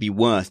not going to be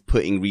worth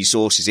putting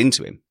resources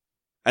into him,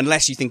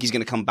 unless you think he's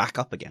going to come back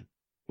up again.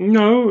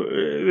 No,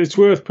 it's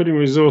worth putting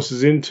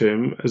resources into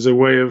him as a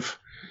way of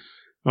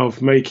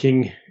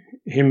making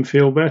him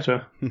feel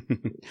better.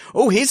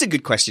 Oh, here's a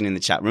good question in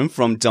the chat room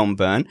from Don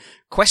Byrne.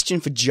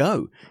 Question for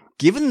Joe.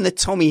 Given the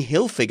Tommy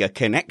Hilfiger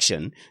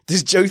connection,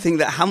 does Joe think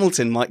that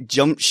Hamilton might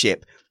jump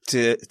ship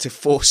to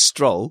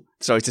Stroll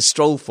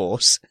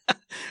Force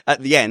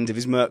at the end of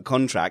his Merc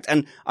contract?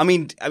 And I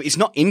mean, it's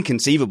not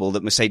inconceivable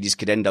that Mercedes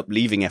could end up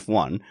leaving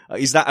F1.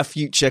 Is that a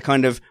future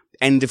kind of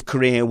end of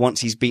career once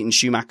he's beaten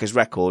Schumacher's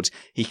record?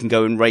 He can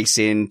go and race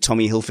in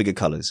Tommy Hilfiger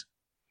colours.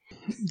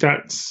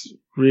 That's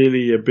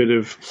really a bit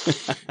of,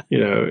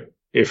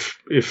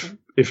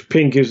 if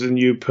pink is the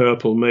new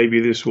purple, maybe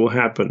this will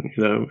happen.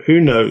 Who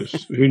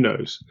knows? Who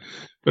knows?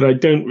 But I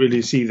don't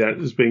really see that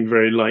as being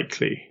very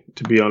likely,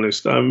 to be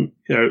honest.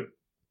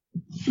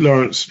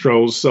 Lawrence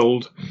Stroll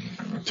sold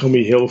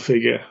Tommy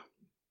Hilfiger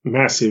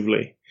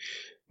massively,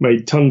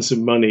 made tons of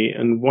money,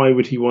 and why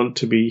would he want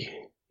to be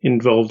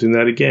involved in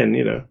that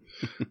again?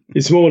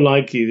 It's more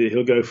likely that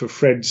he'll go for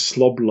Fred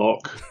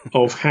Sloblock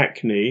of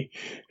Hackney,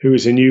 who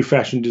is a new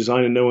fashion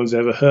designer no one's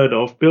ever heard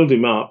of, build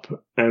him up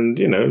and,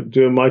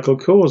 do a Michael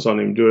Kors on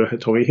him, do a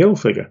Tommy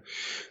Hilfiger.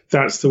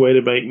 That's the way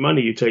to make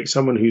money. You take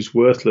someone who's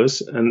worthless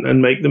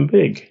and make them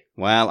big.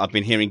 Well, I've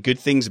been hearing good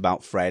things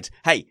about Fred.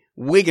 Hey,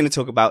 we're going to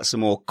talk about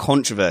some more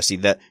controversy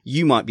that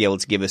you might be able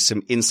to give us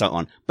some insight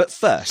on. But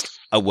first,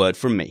 a word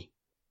from me.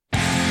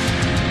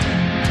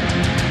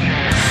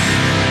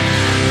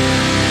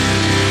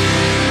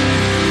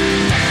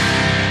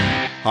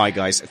 Hi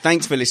guys,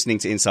 thanks for listening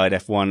to Inside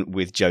F1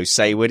 with Joe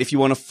Sayward. If you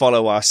want to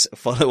follow us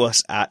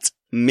at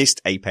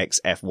Missed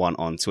Apex F1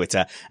 on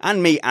Twitter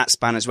and me at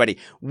Spanners Ready.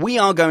 We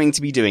are going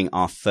to be doing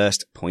our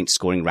first point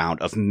scoring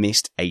round of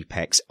Missed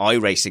Apex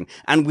iRacing.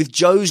 And with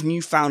Joe's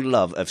newfound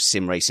love of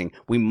sim racing,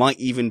 we might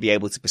even be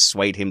able to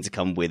persuade him to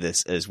come with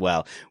us as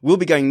well. We'll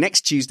be going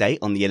next Tuesday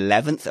on the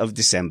 11th of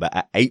December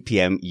at 8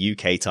 p.m.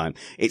 UK time.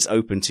 It's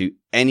open to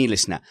any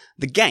listener.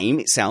 The game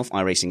itself,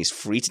 iRacing, is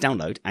free to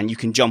download and you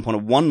can jump on a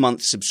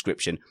 1-month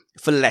subscription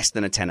for less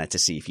than £10 to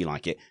see if you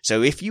like it.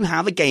 So if you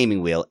have a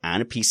gaming wheel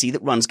and a PC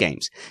that runs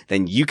games,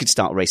 then you could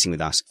start racing with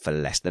us for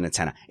less than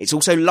 £10. It's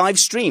also live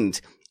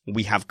streamed.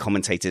 We have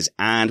commentators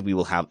and we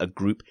will have a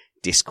group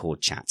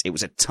Discord chat. It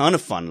was a ton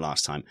of fun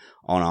last time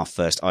on our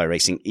first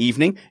iRacing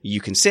evening. You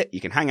can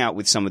hang out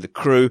with some of the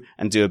crew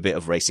and do a bit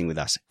of racing with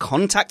us.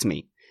 Contact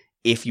me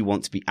if you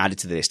want to be added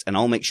to the list, and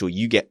I'll make sure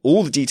you get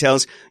all the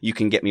details. You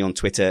can get me on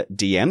Twitter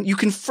DM. You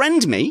can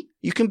friend me.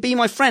 You can be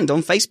my friend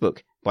on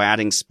Facebook by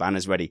adding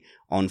Spanners Ready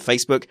on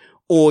Facebook,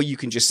 or you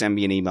can just send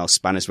me an email,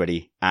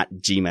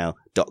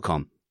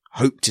 spannersready@gmail.com.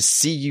 Hope to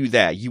see you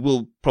there. You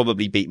will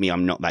probably beat me.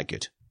 I'm not that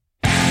good.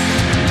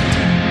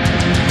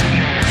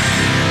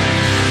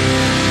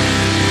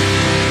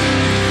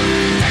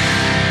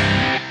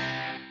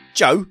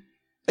 Joe,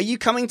 are you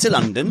coming to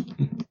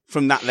London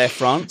from that there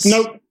France?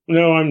 No,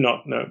 I'm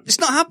not. No,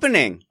 it's not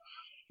happening.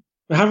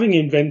 Having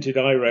invented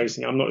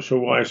iRacing, I'm not sure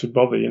why I should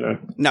bother,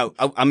 No,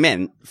 I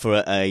meant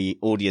for a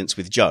audience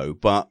with Joe,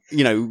 but,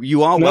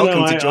 you are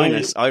welcome to join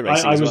us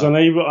iRacing I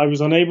was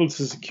unable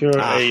to secure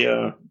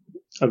a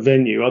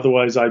venue.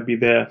 Otherwise, I'd be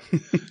there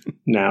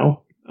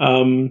now.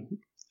 No,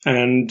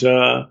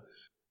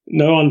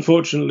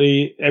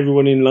 unfortunately,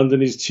 everyone in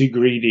London is too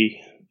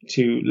greedy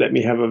to let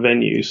me have a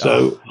venue.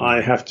 So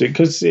I have to,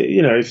 because,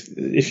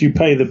 if you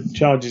pay the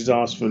charges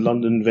asked for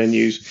London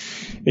venues,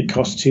 it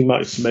costs too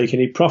much to make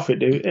any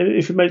profit.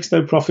 If it makes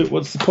no profit,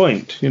 what's the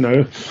point,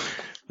 Well,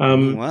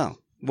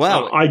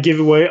 I give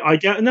away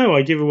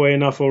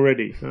enough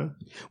already. Huh?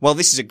 Well,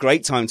 this is a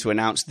great time to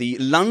announce the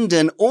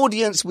London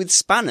Audience with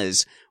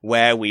Spanners,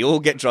 where we all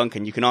get drunk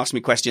and you can ask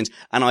me questions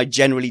and I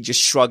generally just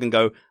shrug and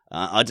go,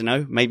 I don't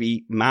know,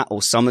 maybe Matt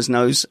or Summers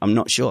knows. I'm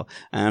not sure.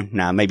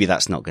 Maybe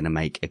that's not going to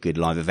make a good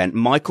live event.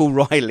 Michael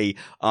Riley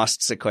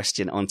asks a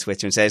question on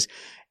Twitter and says,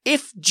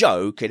 if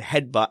Joe could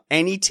headbutt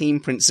any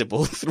team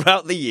principal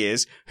throughout the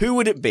years, who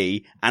would it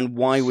be and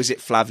why was it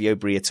Flavio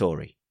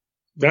Briatore?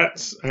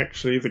 That's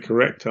actually the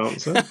correct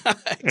answer.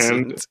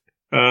 And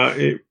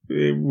it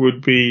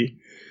would be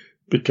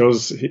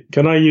because,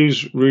 can I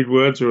use rude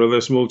words or are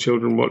there small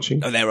children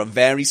watching? Oh, there are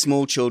very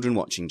small children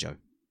watching, Joe.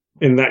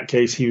 In that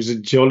case, he was a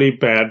jolly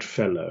bad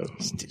fellow.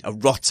 A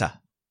rotter.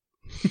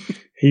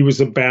 He was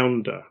a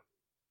bounder.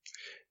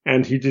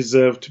 And he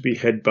deserved to be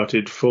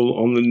headbutted full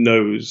on the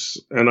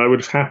nose. And I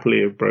would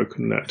happily have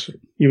broken that.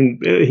 Even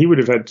he would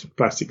have had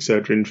plastic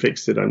surgery and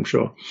fixed it, I'm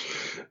sure.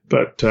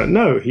 But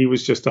no, he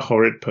was just a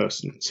horrid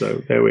person.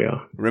 So there we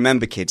are.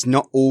 Remember, kids,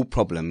 not all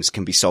problems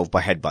can be solved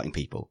by headbutting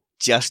people.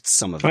 Just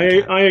some of them.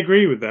 I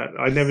agree with that.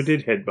 I never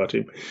did headbutt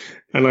him.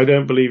 And I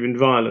don't believe in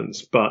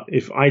violence. But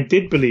if I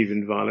did believe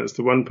in violence,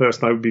 the one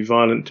person I would be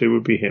violent to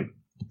would be him.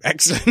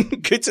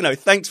 Excellent. Good to know.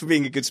 Thanks for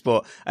being a good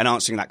sport and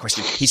answering that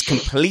question. He's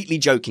completely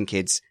joking,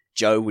 kids.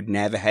 Joe would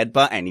never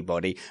headbutt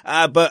anybody.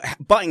 But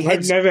butting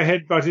heads. I've never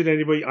headbutted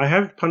anybody. I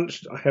have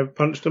punched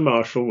a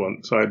marshal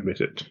once, I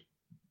admit it.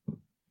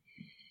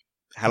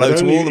 Hello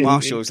to all the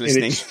marshals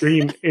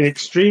listening. In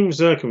extreme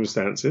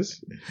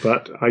circumstances,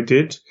 but I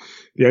did.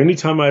 The only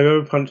time I've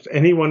ever punched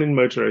anyone in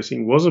motor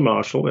racing was a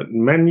marshal at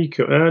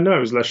Manicourt. No, it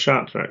was La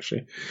Châtre,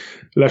 actually.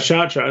 La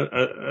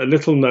Châtre, a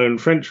little-known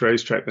French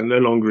racetrack that no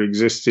longer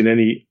exists in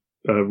any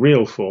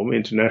real form,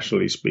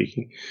 internationally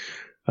speaking.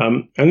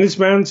 And this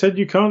man said,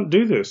 you can't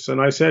do this. And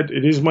I said,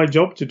 it is my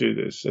job to do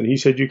this. And he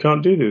said, you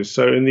can't do this.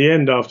 So in the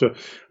end, after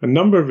a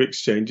number of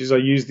exchanges, I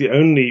used the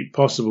only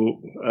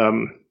possible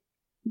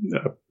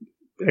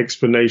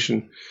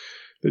explanation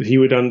that he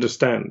would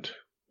understand.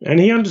 And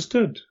he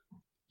understood.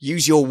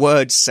 Use your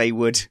words,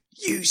 Sayward.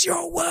 Use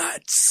your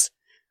words.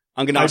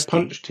 I'm going to ask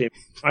him.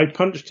 I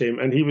punched him,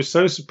 and he was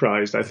so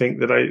surprised, I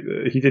think,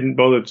 that he didn't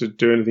bother to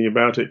do anything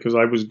about it because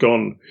I was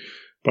gone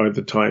by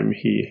the time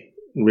he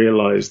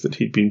realized that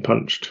he'd been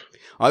punched.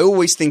 I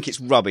always think it's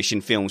rubbish in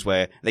films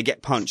where they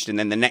get punched and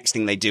then the next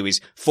thing they do is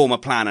form a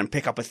plan and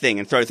pick up a thing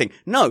and throw a thing.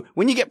 No,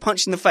 when you get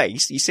punched in the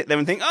face, you sit there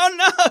and think, oh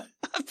no,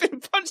 I've been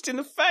punched in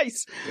the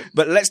face.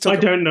 But let's talk. I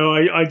don't know.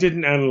 I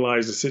didn't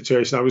analyze the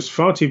situation. I was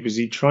far too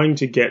busy trying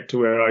to get to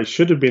where I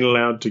should have been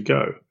allowed to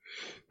go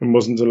and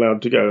wasn't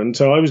allowed to go. And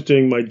so I was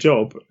doing my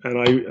job and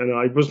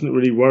I wasn't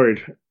really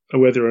worried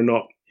whether or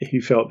not he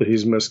felt that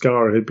his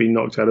mascara had been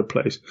knocked out of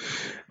place.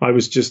 I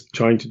was just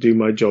trying to do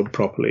my job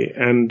properly.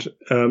 And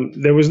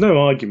there was no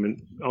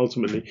argument,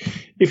 ultimately.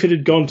 If it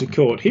had gone to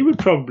court, he would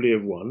probably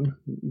have won,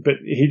 but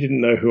he didn't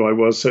know who I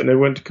was, so it never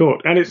went to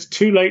court. And it's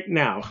too late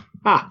now.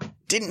 Ha!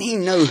 Didn't he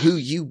know who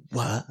you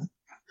were?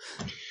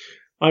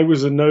 I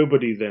was a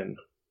nobody then.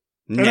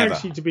 Never. And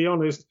actually, to be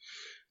honest,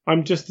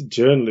 I'm just a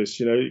journalist,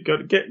 You've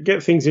got to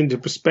get things into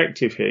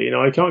perspective here.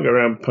 I can't go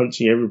around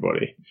punching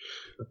everybody.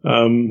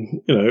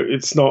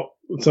 It's not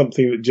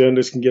something that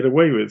journalists can get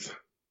away with.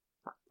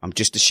 I'm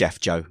just a chef,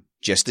 Joe.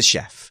 Just a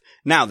chef.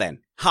 Now then,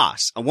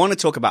 Haas. I want to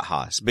talk about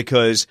Haas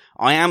because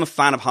I am a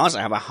fan of Haas.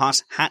 I have a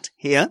Haas hat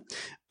here.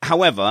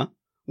 However,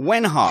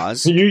 when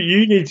Haas...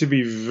 You need to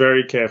be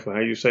very careful how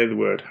you say the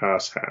word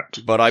Haas hat.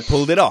 But I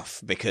pulled it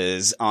off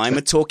because I'm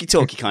a talky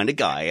kind of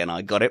guy and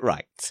I got it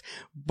right.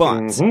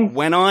 But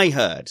when I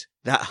heard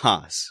that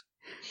Haas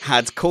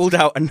had called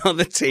out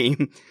another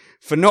team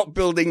for not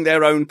building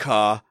their own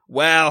car,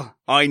 well,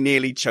 I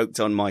nearly choked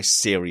on my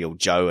cereal,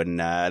 Joe, and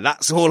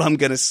that's all I'm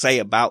going to say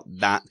about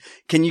that.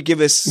 Can you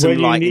give us some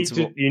light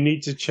into... You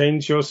need to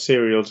change your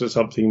cereal to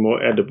something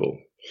more edible.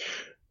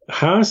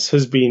 Haas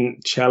has been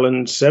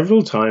challenged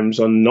several times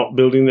on not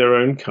building their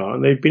own car,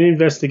 and they've been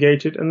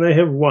investigated, and they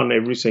have won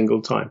every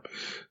single time.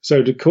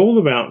 So to call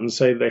them out and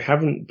say they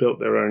haven't built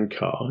their own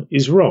car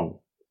is wrong.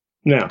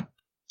 Now,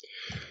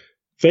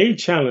 they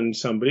challenged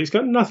somebody. It's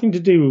got nothing to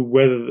do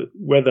with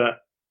whether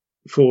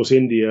Force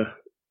India,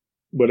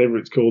 whatever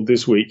it's called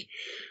this week,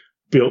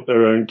 built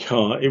their own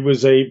car. It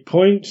was a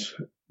point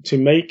to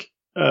make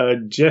a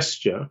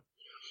gesture,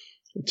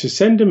 to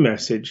send a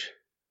message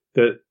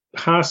that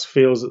Haas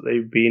feels that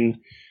they've been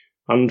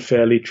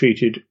unfairly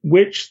treated,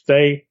 which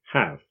they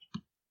have.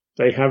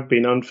 They have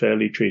been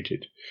unfairly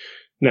treated.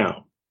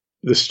 Now,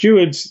 the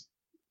stewards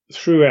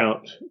threw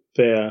out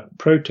their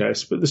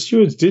protest, but the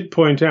stewards did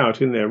point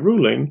out in their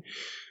ruling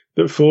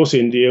that Force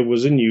India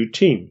was a new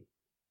team.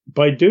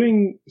 By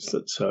doing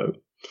so,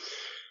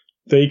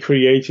 they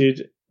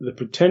created the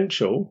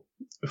potential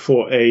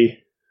for a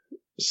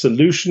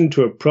solution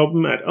to a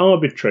problem at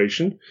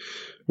arbitration,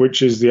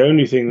 which is the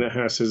only thing that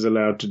Haas is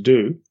allowed to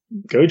do.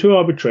 Go to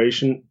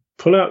arbitration,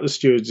 pull out the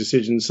steward's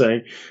decision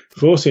saying,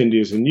 Force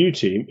India is a new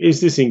team.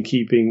 Is this in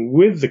keeping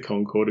with the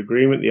Concord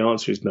Agreement? The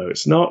answer is no,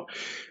 it's not.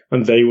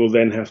 And they will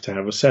then have to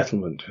have a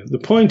settlement. The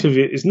point of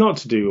it is not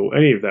to do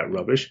any of that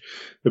rubbish.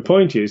 The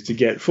point is to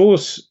get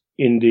Force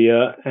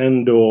India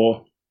and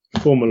or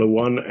Formula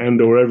One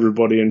and or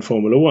everybody in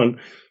Formula One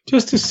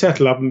just to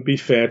settle up and be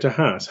fair to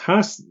Haas.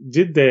 Haas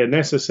did their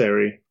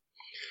necessary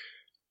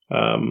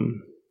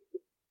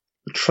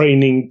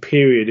training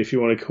period, if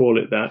you want to call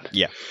it that.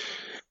 Yeah.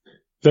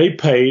 They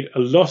paid a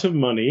lot of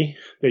money.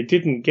 They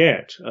didn't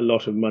get a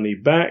lot of money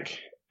back,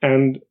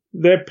 and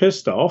they're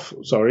pissed off.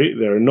 Sorry,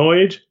 they're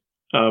annoyed.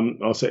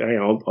 I'll say, hang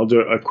on, I'll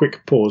do a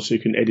quick pause so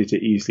you can edit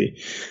it easily.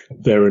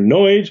 They're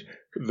annoyed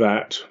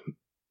that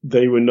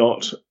they were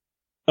not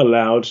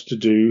allowed to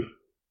do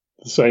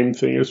the same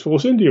thing as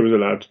Force India was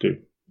allowed to do.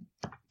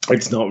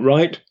 It's not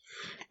right.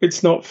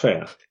 It's not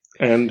fair.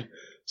 And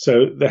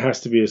so there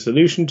has to be a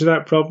solution to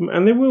that problem,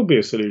 and there will be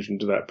a solution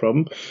to that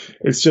problem.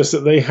 It's just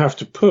that they have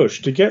to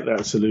push to get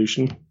that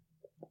solution,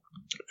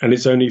 and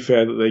it's only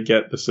fair that they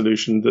get the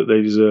solution that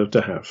they deserve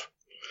to have.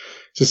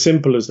 It's as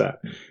simple as that.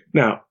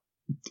 Now,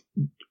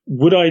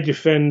 would I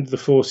defend the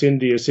Force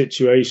India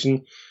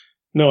situation?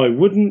 No, I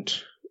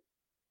wouldn't.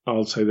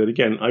 I'll say that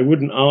again. I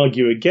wouldn't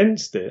argue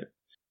against it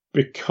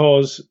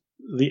because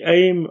the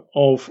aim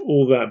of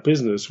all that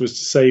business was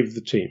to save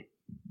the team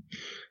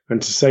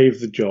and to save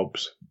the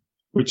jobs,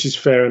 which is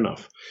fair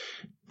enough.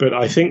 But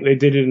I think they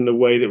did it in a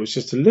way that was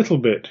just a little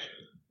bit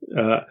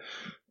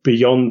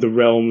beyond the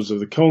realms of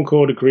the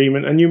Concord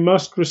Agreement, and you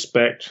must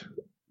respect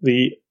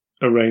the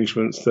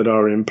arrangements that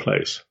are in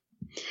place.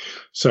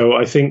 So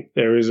I think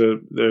there's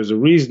a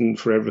reason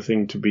for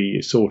everything to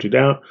be sorted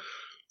out.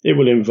 It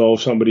will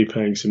involve somebody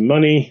paying some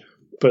money,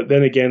 but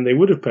then again, they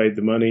would have paid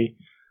the money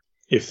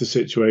if the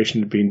situation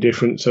had been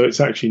different. So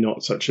it's actually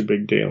not such a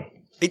big deal.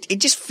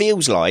 It just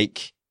feels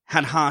like,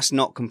 had Haas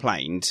not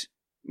complained,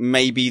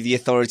 maybe the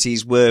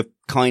authorities were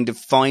kind of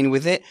fine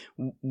with it.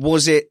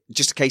 Was it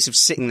just a case of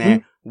sitting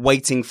there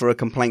waiting for a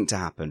complaint to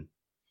happen?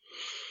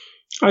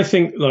 I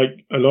think,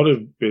 like a lot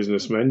of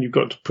businessmen, you've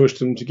got to push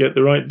them to get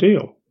the right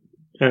deal.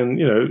 And,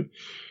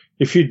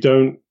 if you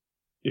don't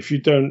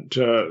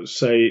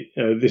say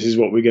this is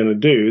what we're going to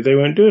do, they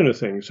won't do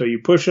anything. So you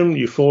push them,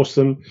 you force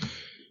them.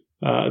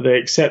 They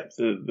accept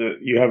that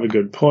you have a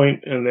good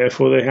point, and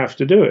therefore they have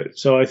to do it.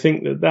 So I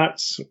think that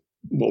that's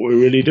what we're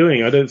really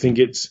doing. I don't think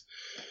it's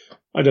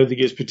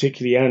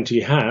particularly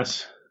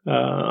anti-Haas.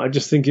 I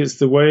just think it's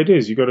the way it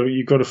is.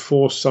 You've got to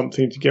force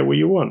something to get what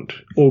you want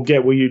or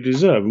get what you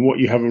deserve and what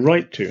you have a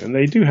right to, and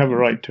they do have a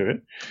right to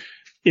it.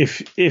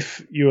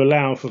 If you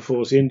allow for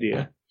Force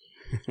India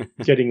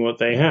getting what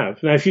they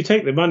have. Now, if you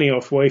take the money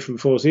away from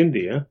Force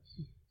India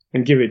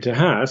and give it to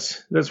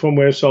Haas, that's one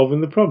way of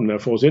solving the problem. Now,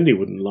 Force India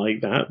wouldn't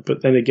like that,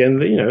 but then again,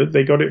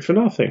 they got it for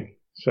nothing.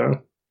 So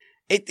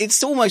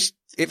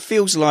it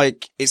feels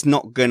like it's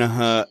not going to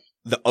hurt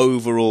the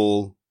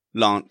overall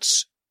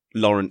Lawrence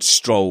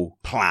Stroll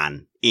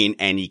plan in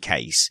any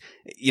case.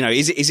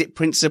 Is it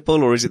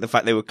principle, or is it the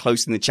fact they were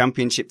close in the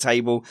championship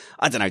table?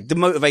 I don't know. The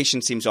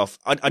motivation seems off.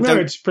 No,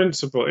 it's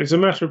principle. It's a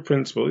matter of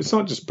principle. It's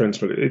not just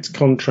principle. It's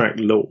contract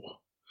law.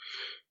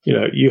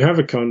 You have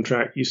a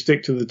contract, you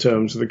stick to the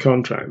terms of the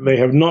contract. They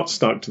have not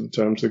stuck to the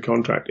terms of the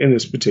contract in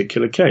this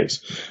particular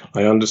case.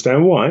 I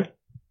understand why,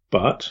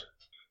 but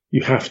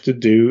you have to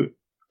do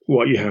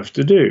what you have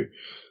to do.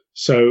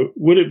 So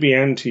would it be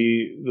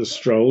anti the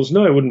strolls?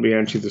 No, it wouldn't be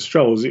anti the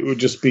strolls. It would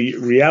just be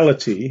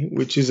reality,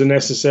 which is a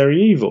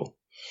necessary evil.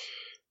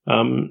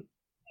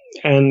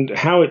 And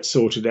how it's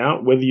sorted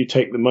out, whether you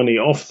take the money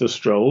off the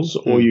strolls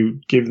or you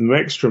give them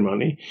extra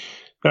money,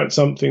 that's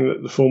something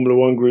that the Formula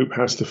One group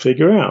has to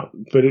figure out.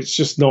 But it's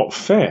just not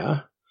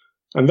fair.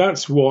 And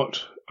that's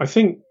what I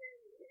think,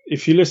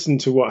 if you listen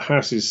to what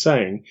Haas is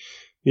saying,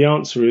 the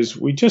answer is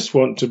we just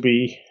want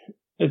to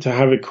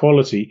have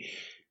equality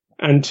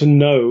and to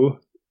know,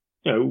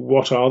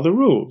 what are the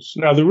rules.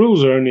 Now, the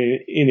rules are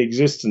only in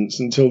existence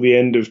until the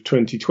end of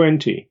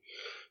 2020.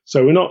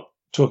 So we're not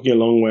talking a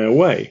long way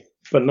away.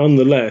 But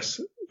nonetheless,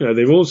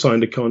 they've all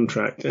signed a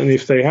contract. And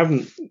if they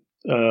haven't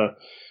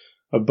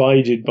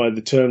abided by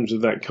the terms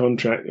of that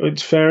contract,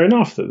 it's fair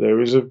enough that there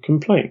is a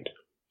complaint.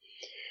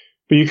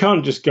 But you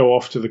can't just go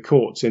off to the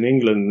courts in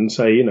England and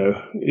say,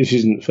 this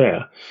isn't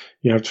fair.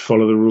 You have to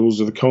follow the rules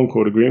of the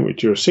Concord Agreement,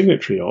 which you're a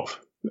signatory of.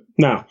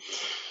 Now,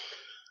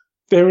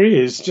 there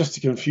is, just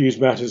to confuse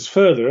matters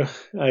further,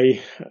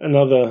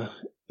 another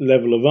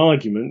level of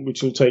argument,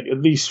 which will take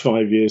at least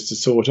 5 years to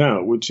sort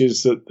out, which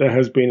is that there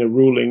has been a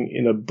ruling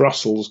in a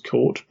Brussels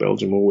court,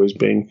 Belgium always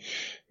being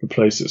the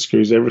place that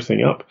screws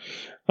everything up,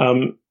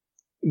 come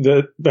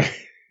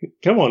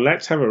on,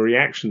 let's have a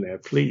reaction there,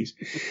 please.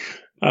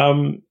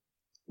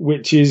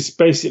 Which is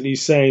basically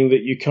saying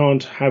that you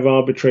can't have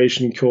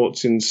arbitration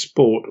courts in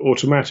sport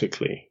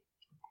automatically.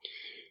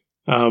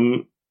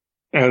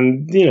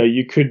 And,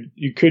 you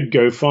could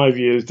go 5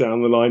 years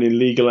down the line in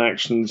legal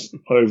actions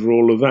over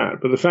all of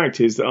that. But the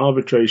fact is that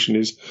arbitration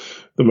is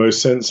the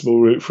most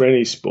sensible route for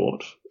any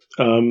sport.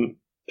 And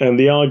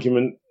the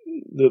argument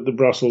that the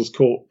Brussels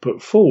court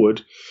put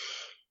forward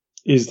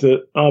is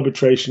that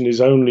arbitration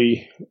is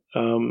only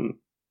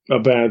a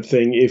bad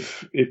thing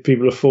if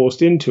people are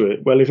forced into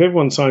it. Well, if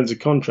everyone signs a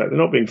contract, they're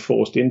not being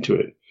forced into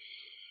it.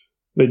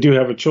 They do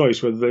have a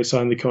choice whether they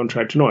sign the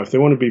contract or not. If they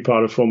want to be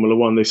part of Formula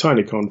One, they sign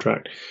a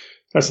contract.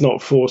 That's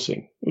not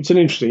forcing. It's an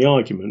interesting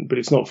argument, but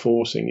it's not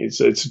forcing. It's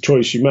a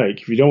choice you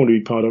make. If you don't want to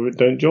be part of it,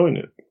 don't join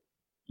it.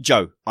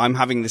 Joe, I'm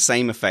having the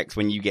same effect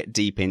when you get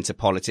deep into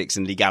politics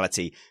and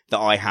legality that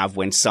I have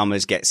when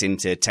Summers gets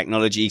into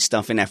technology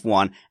stuff in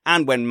F1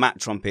 and when Matt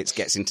Trumpets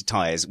gets into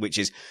tyres, which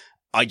is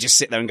I just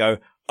sit there and go,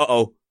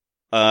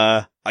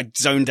 I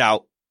zoned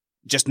out.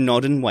 Just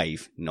nod and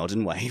wave. So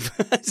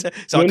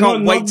I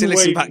can't wait to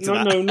listen back to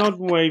that. No, nod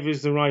and wave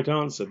is the right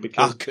answer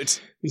because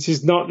this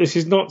is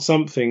not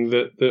something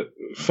that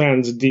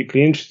fans are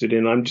deeply interested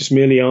in. I'm just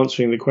merely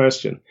answering the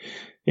question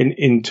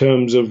in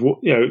terms of,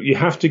 you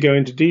have to go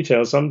into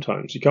detail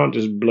sometimes. You can't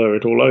just blur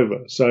it all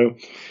over. So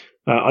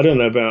I don't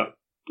know about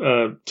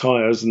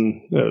tyres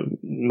and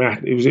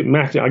Matt. Was it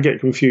Matt? I get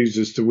confused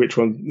as to which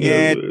one.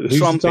 Yeah,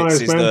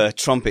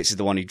 Trumpets is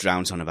the one who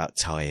drowns on about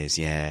tyres.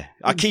 Yeah,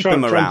 I keep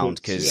him around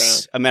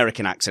because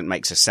American accent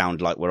makes us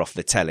sound like we're off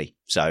the telly.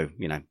 So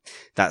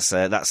that's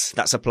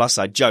a plus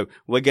side. Joe,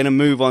 we're going to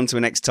move on to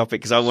the next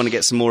topic because I want to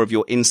get some more of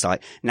your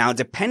insight. Now,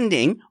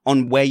 depending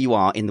on where you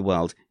are in the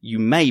world, you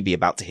may be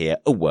about to hear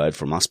a word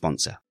from our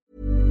sponsor.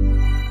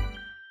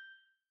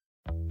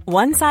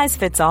 One size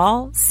fits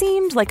all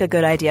seemed like a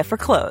good idea for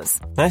clothes.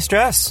 Nice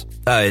dress.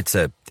 It's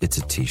a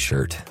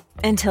t-shirt.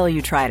 Until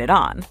you tried it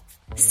on.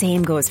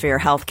 Same goes for your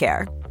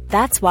healthcare.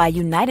 That's why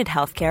United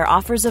Healthcare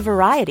offers a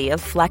variety of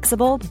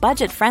flexible,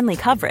 budget-friendly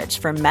coverage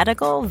for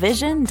medical,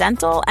 vision,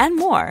 dental, and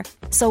more.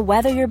 So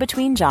whether you're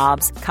between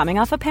jobs, coming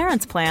off a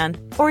parent's plan,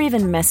 or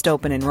even missed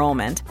open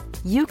enrollment,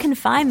 you can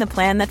find the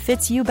plan that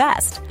fits you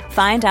best.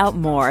 Find out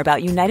more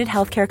about United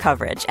Healthcare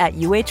coverage at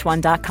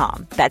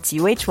uh1.com. That's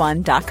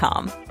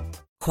uh1.com.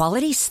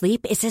 Quality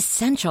sleep is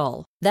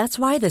essential. That's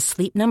why the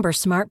Sleep Number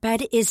Smart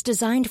Bed is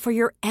designed for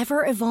your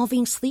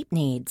ever-evolving sleep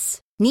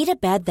needs. Need a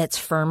bed that's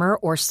firmer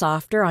or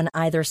softer on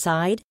either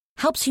side?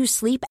 Helps you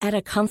sleep at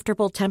a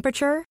comfortable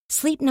temperature?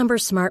 Sleep Number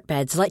Smart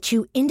Beds let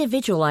you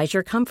individualize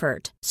your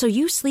comfort, so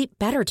you sleep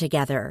better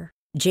together.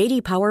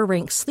 J.D. Power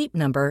ranks Sleep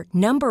Number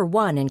number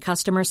 1 in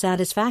customer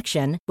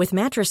satisfaction with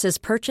mattresses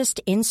purchased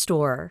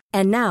in-store.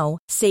 And now,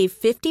 save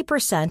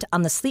 50%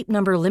 on the Sleep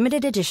Number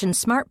Limited Edition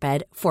Smart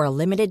Bed for a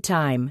limited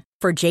time.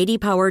 For J.D.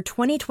 Power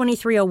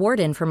 2023 award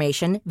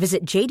information,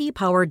 visit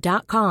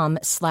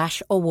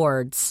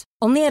jdpower.com/awards.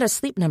 Only at a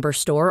Sleep Number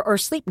store or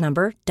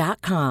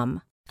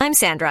sleepnumber.com. I'm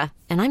Sandra,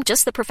 and I'm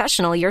just the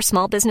professional your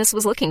small business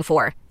was looking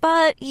for.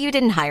 But you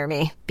didn't hire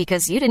me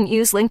because you didn't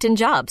use LinkedIn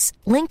Jobs.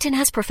 LinkedIn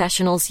has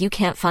professionals you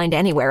can't find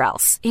anywhere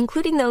else,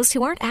 including those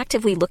who aren't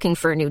actively looking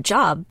for a new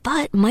job,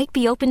 but might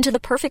be open to the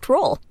perfect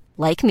role,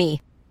 like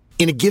me.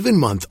 In a given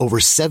month, over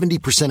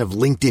 70% of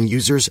LinkedIn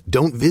users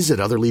don't visit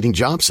other leading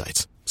job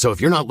sites. So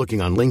if you're not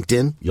looking on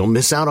LinkedIn, you'll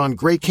miss out on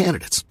great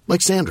candidates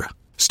like Sandra.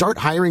 Start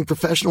hiring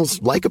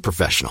professionals like a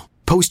professional.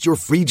 Post your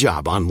free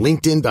job on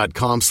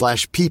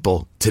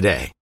linkedin.com/people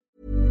today.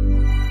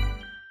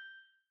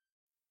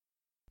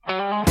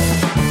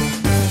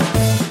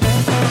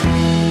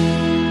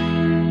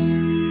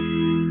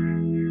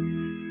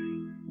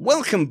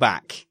 Welcome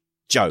back.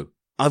 Joe,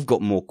 I've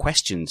got more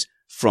questions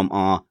from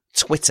our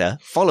Twitter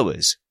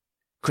followers.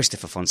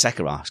 Christopher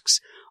Fonseca asks,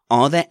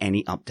 are there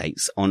any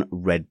updates on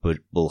Red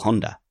Bull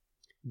Honda?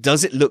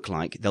 Does it look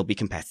like they'll be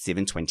competitive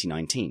in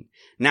 2019?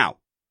 Now,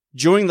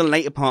 during the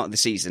later part of the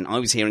season, I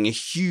was hearing a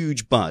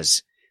huge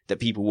buzz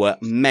that people were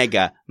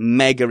mega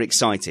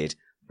excited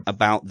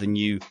about the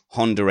new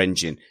Honda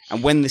engine.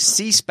 And when the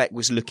C-Spec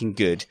was looking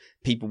good,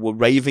 people were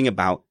raving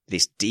about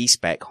this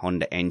D-Spec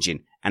Honda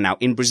engine. And now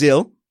in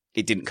Brazil,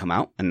 it didn't come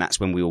out, and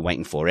that's when we were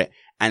waiting for it.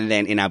 And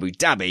then in Abu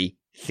Dhabi,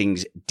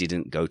 things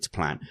didn't go to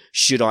plan.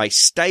 Should I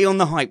stay on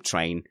the hype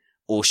train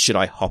or should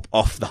I hop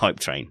off the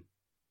hype train?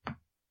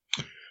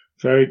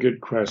 Very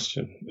good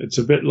question. It's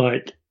a bit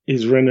like,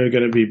 is Renault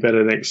going to be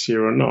better next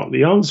year or not?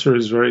 The answer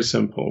is very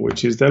simple,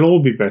 which is they'll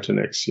all be better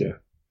next year.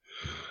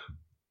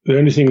 The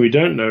only thing we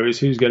don't know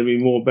is who's going to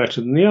be more better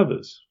than the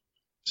others.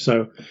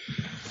 So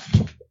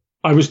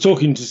I was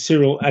talking to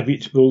Cyril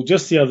Abiteboul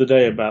just the other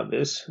day about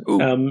this.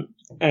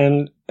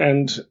 And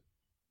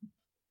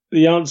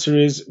the answer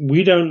is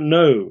we don't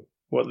know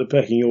what the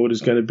pecking order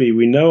is going to be.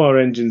 We know our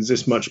engine's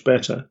this much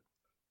better,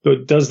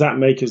 but does that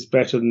make us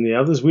better than the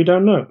others? We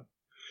don't know.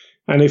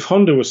 And if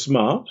Honda was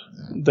smart,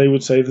 they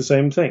would say the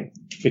same thing,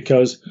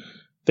 because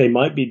they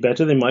might be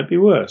better, they might be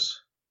worse.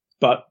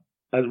 But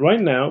right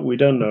now, we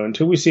don't know.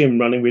 Until we see them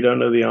running, we don't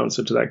know the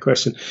answer to that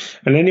question.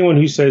 And anyone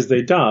who says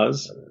they do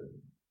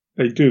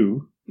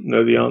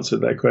know the answer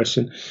to that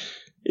question,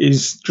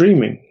 is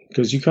dreaming,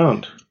 because you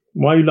can't.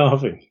 Why are you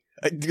laughing?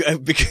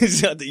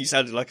 Because you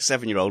sounded like a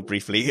 7-year-old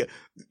briefly.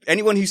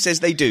 Anyone who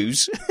says they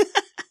do's.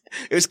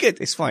 It was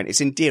good. It's fine.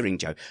 It's endearing,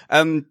 Joe.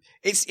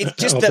 It's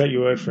just I'll that, take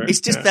your word for it. It's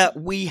just that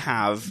we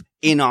have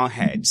in our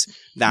heads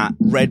that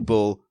Red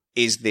Bull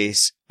is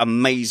this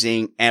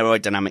amazing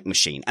aerodynamic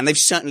machine. And they've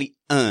certainly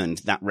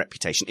earned that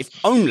reputation. If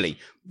only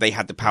they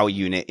had the power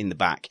unit in the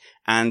back.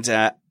 And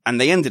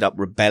they ended up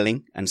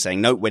rebelling and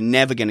saying, no, we're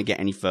never going to get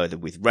any further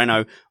with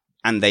Renault.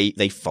 And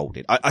they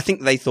folded. I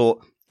think they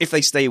thought if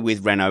they stay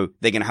with Renault,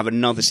 they're going to have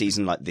another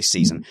season like this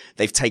season.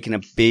 They've taken a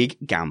big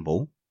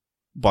gamble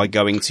by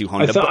going to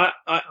Honda.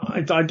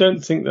 I don't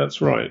think that's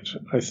right.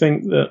 I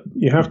think that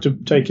you have to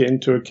take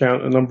into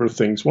account a number of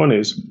things. One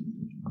is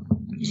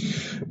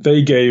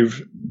they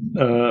gave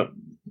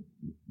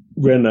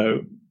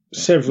Renault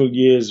several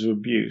years of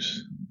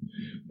abuse.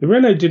 The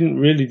Renault didn't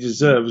really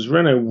deserve, as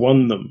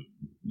Renault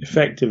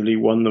effectively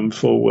won them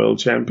 4 world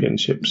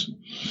championships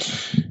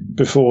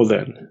before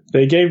then.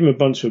 They gave them a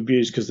bunch of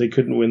abuse because they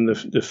couldn't win the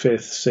 5th,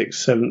 6th,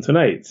 7th and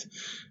 8th.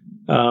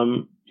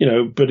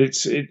 But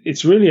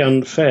it's really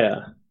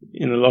unfair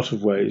in a lot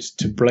of ways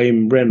to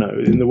blame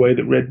Renault in the way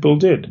that Red Bull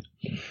did.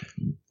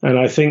 And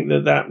I think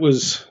that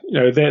was,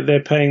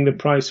 they're paying the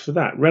price for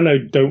that.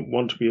 Renault don't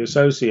want to be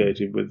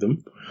associated with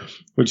them,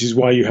 which is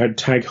why you had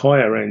Tag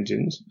Heuer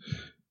engines.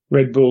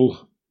 Red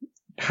Bull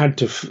had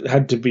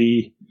to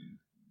be,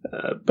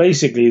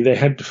 basically they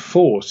had to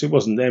force, it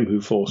wasn't them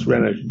who forced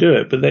Renault to do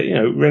it, but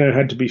Renault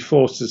had to be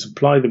forced to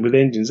supply them with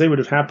engines. They would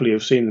have happily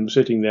have seen them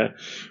sitting there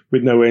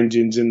with no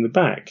engines in the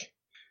back.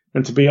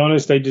 And to be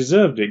honest, they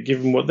deserved it,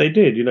 given what they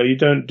did. You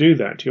don't do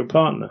that to your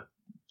partner.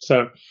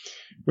 So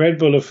Red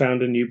Bull have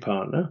found a new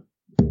partner.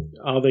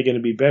 Are they going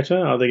to be better?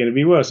 Are they going to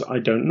be worse? I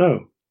don't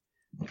know.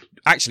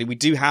 Actually, we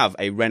do have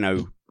a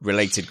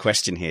Renault-related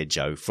question here,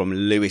 Joe, from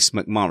Lewis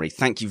McMurray.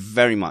 Thank you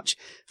very much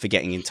for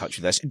getting in touch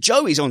with us.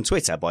 Joe is on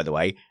Twitter, by the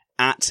way,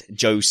 at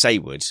Joe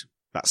Saywood.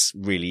 That's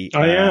really...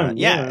 I am.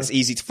 Yeah, it's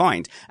easy to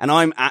find. And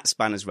I'm at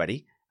Spanners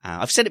Ready.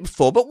 I've said it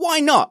before, but why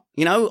not?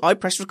 I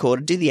press record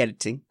and do the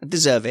editing. I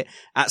deserve it.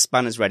 At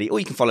Spanners Ready. Or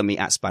you can follow me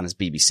at Spanners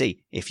BBC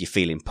if you're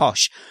feeling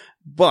posh.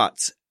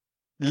 But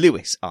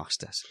Lewis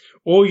asked us.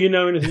 Or you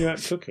know anything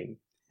about cooking.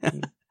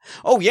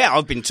 Oh yeah,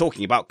 I've been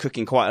talking about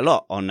cooking quite a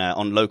lot on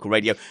local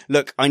radio.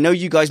 Look, I know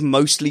you guys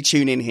mostly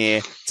tune in here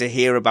to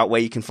hear about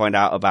where you can find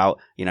out about,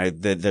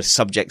 the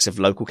subjects of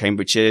local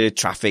Cambridgeshire,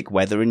 traffic,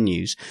 weather and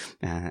news.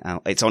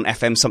 It's on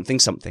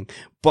FM something.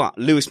 But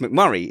Lewis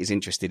McMurray is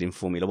interested in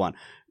Formula One.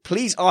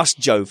 Please ask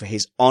Joe for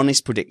his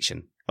honest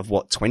prediction of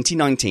what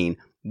 2019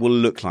 will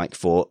look like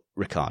for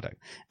Ricciardo.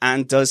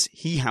 And does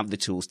he have the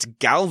tools to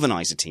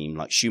galvanize a team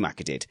like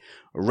Schumacher did?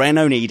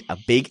 Renault need a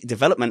big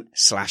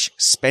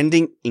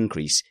development/spending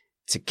increase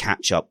to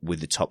catch up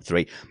with the top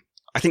 3.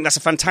 I think that's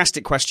a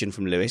fantastic question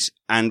from Lewis,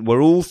 and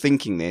we're all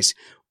thinking this,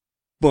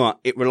 but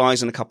it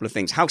relies on a couple of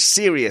things. How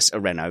serious are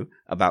Renault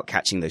about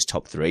catching those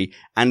top 3?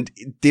 And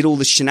did all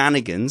the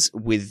shenanigans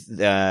with,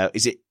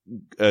 is it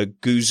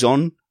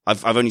Guzon?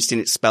 I've only seen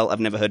it spelled. I've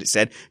never heard it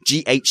said.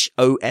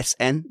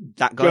 Ghosn.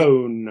 That guy.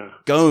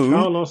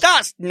 Ghosn.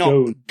 That's not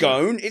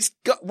Ghosn.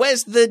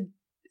 Where's the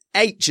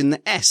H and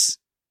the S?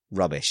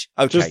 Rubbish.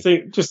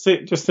 Okay. Just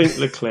think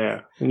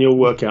Leclerc, and you'll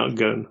work out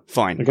Ghosn.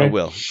 Fine, okay? I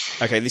will.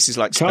 Okay, this is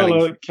like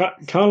spelling.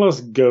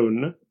 Carlos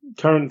Ghosn,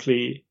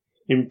 currently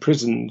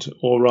imprisoned,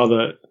 or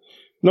rather,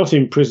 not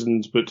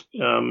imprisoned, but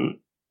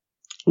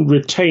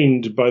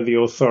retained by the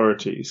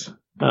authorities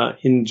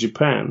in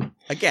Japan.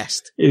 A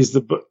guest. Is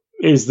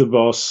the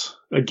boss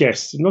a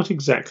guest? Not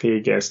exactly a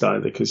guest either,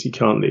 because he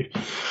can't leave.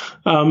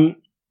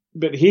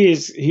 but he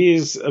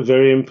is a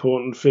very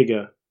important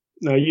figure.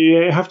 Now,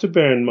 you have to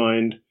bear in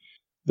mind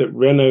that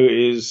Renault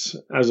is,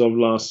 as of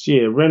last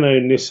year,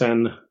 Renault,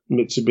 Nissan,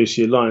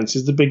 Mitsubishi Alliance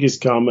is the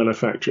biggest car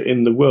manufacturer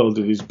in the world.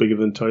 It is bigger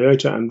than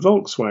Toyota and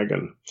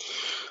Volkswagen.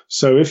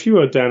 So if you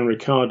are Dan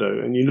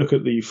Ricciardo and you look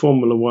at the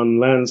Formula One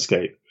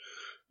landscape,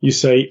 you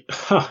say,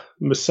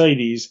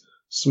 Mercedes,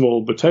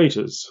 small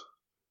potatoes.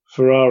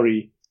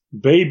 Ferrari,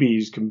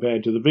 babies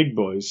compared to the big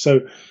boys.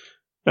 So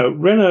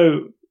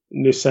Renault,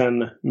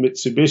 Nissan,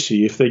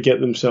 Mitsubishi, if they get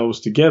themselves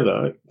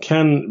together,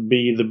 can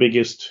be the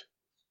biggest,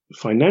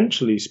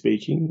 financially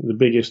speaking, the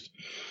biggest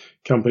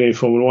company in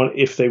Formula One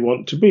if they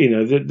want to be.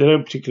 Now, they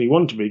don't particularly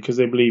want to be because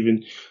they believe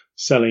in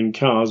selling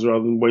cars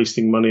rather than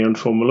wasting money on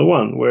Formula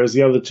One, whereas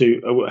the other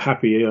two are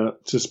happy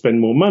to spend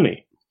more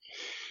money.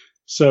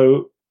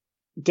 So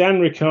Dan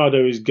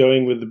Ricciardo is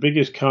going with the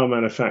biggest car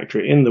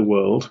manufacturer in the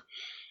world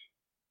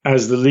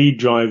as the lead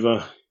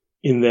driver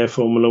in their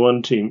Formula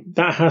One team.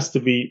 That has to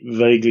be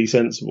vaguely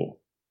sensible.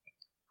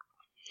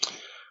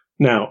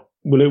 Now,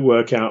 will it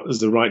work out as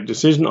the right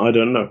decision? I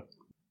don't know,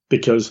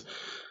 because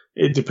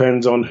it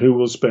depends on who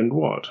will spend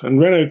what. And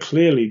Renault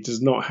clearly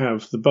does not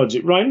have the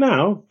budget right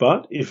now,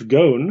 but if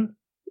Ghosn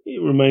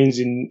remains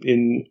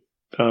in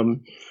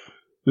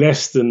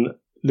less than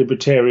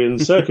libertarian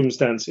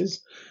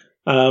circumstances,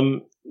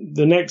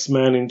 the next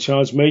man in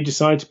charge may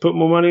decide to put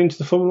more money into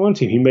the Formula One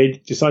team. He may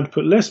decide to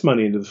put less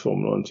money into the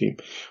Formula One team.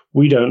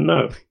 We don't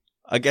know.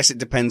 I guess it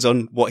depends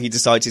on what he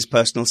decides his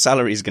personal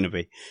salary is going to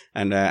be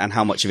and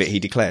how much of it he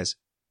declares.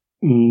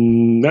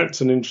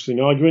 That's an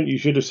interesting argument. You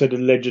should have said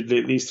allegedly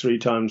at least 3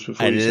 times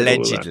before you said all that.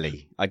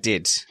 Allegedly. I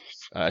did,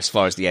 as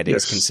far as the edit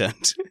is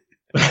concerned.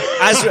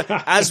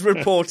 as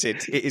reported.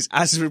 It is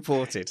as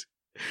reported.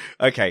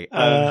 Okay.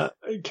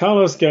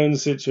 Carlos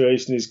Ghosn's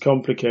situation is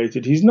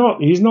complicated. He's not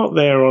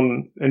there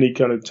on any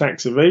kind of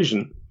tax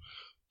evasion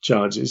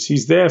charges.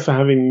 He's there for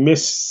having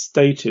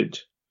misstated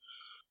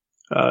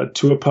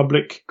to a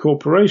public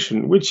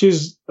corporation, which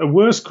is a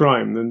worse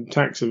crime than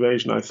tax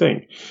evasion, I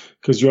think,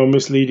 because you're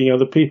misleading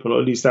other people, or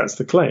at least that's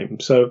the claim.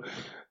 So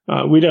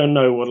we don't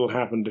know what will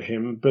happen to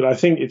him, but I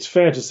think it's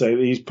fair to say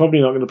that he's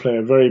probably not going to play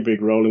a very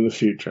big role in the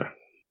future.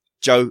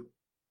 Joe,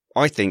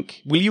 I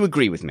think, will you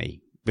agree with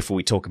me, before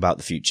we talk about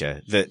the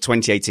future, that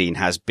 2018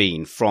 has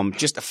been, from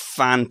just a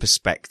fan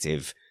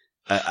perspective,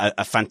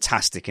 a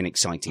fantastic and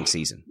exciting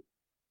season?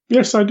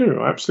 Yes, I do.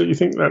 I absolutely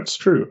think that's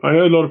true. I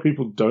know a lot of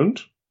people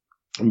don't,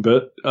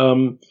 but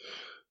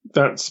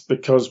that's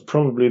because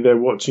probably they're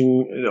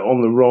watching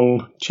on the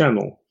wrong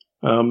channel.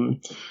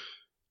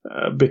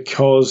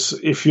 Because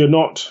if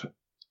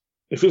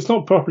it's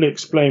not properly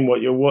explained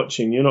what you're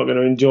watching, you're not going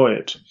to enjoy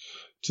it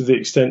to the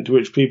extent to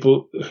which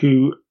people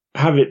who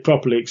have it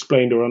properly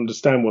explained or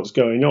understand what's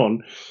going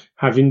on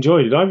have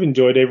enjoyed it. I've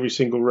enjoyed every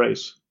single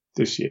race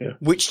this year.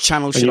 Which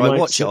channel should I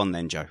watch it on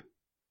then, Joe?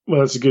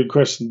 Well, that's a good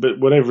question, but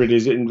whatever it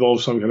is, it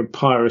involves some kind of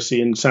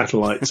piracy and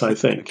satellites, I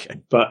think.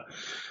 Okay. But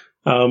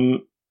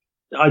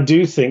I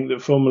do think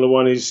that Formula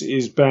One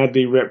is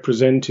badly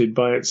represented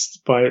by its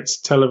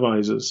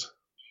televisors.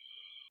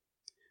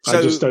 So,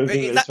 I just don't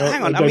think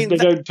hang on. They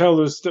don't tell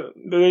us.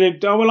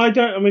 Well, I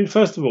don't. I mean,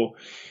 first of all,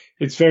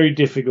 it's very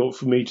difficult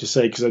for me to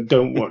say because I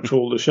don't watch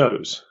all the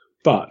shows.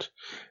 But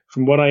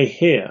from what I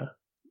hear,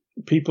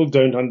 people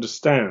don't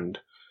understand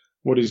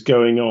what is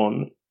going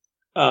on.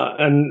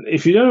 And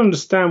if you don't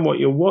understand what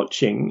you're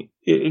watching,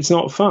 it's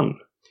not fun.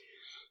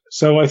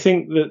 So I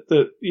think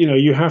that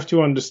you have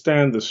to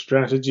understand the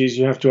strategies.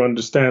 You have to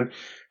understand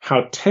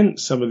how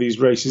tense some of these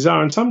races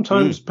are. And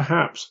sometimes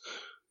perhaps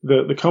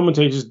the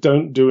commentators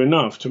don't do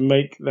enough to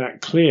make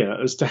that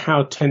clear as to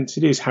how tense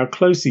it is, how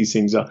close these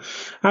things are.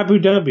 Abu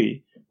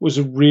Dhabi was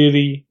a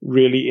really,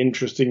 really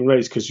interesting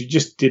race because you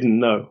just didn't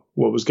know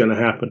what was going to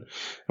happen.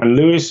 And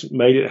Lewis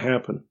made it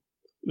happen.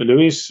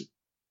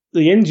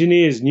 The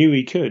engineers knew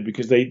he could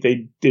because they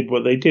did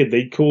what they did.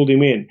 They called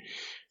him in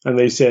and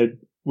they said,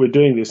 "We're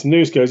doing this." And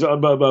Lewis goes, "Blah,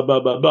 blah, blah,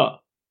 blah, blah."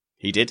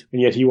 He did.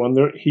 And yet he won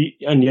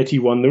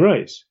the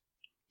race.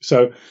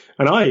 So,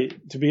 and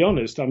to be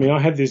honest, I mean, I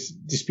had this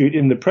dispute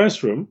in the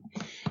press room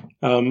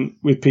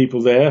with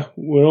people there.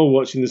 We're all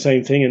watching the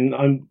same thing,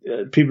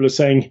 and people are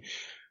saying,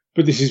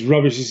 "But this is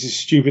rubbish. This is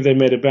stupid. They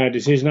made a bad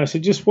decision." I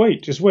said, just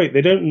wait.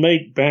 They don't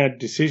make bad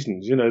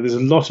decisions. There's a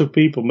lot of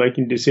people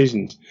making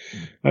decisions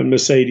at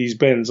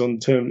Mercedes-Benz in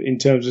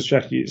terms of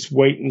strategy. It's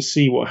wait and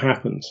see what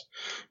happens.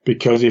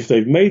 Because if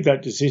they've made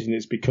that decision,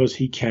 it's because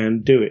he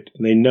can do it,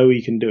 and they know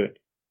he can do it.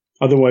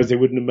 Otherwise, they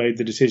wouldn't have made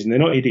the decision. They're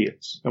not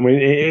idiots. I mean,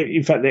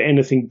 in fact, they're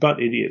anything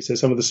but idiots. They're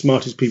some of the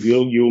smartest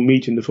people you'll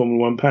meet in the Formula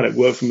One paddock,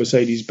 work for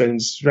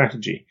Mercedes-Benz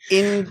strategy.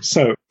 In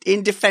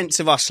defense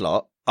of us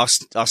lot,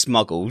 us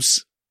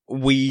muggles,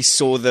 we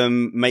saw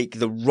them make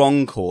the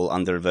wrong call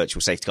under a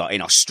virtual safety car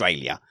in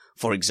Australia,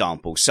 for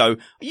example. So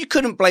you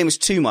couldn't blame us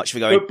too much for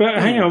going. But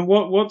hang on,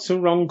 what's a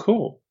wrong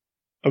call?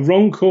 A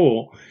wrong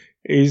call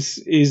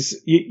is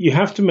you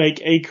have to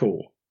make a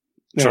call.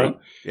 Now, true.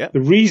 Yeah. The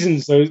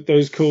reasons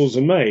those calls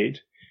are made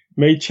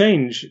may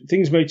change.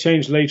 Things may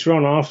change later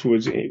on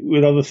afterwards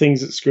with other things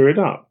that screw it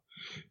up.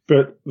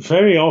 But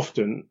very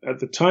often, at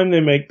the time they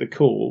make the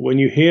call, when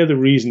you hear the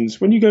reasons,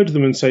 when you go to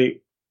them and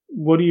say,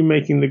 why did you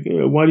make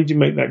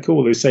that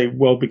call? They say,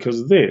 well, because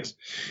of this,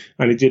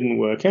 and it didn't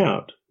work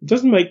out. It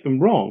doesn't make them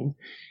wrong.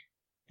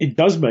 It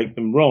does make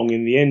them wrong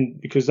in the end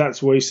because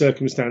that's the way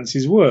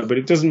circumstances were, but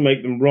it doesn't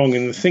make them wrong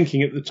in the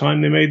thinking at the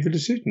time they made the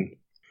decision.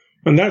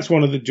 And that's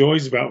one of the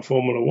joys about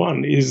Formula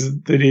One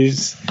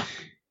these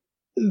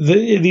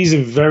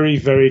are very,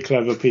 very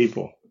clever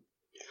people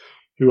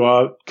who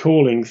are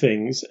calling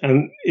things.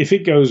 And if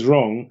it goes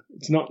wrong,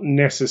 it's not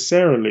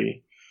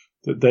necessarily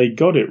that they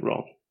got it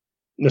wrong.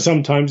 Now,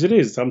 sometimes it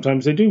is.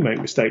 Sometimes they do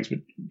make mistakes.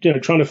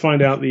 But trying to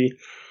find out the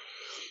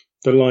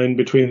line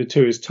between the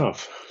two is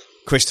tough.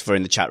 Christopher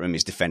in the chat room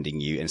is defending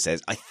you and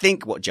says, I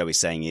think what Joe is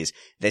saying is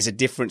there's a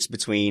difference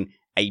between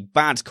a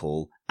bad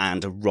call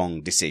and a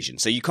wrong decision.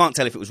 So you can't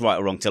tell if it was right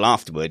or wrong till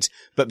afterwards,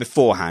 but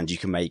beforehand you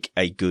can make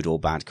a good or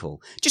bad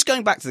call. Just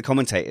going back to the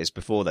commentators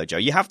before though, Joe,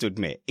 you have to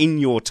admit, in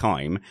your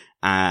time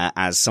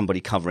as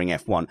somebody covering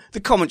F1, the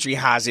commentary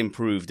has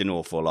improved an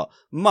awful lot.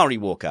 Murray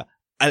Walker,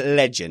 a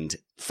legend,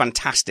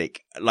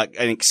 fantastic, like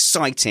an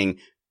exciting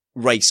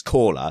race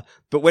caller,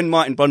 but when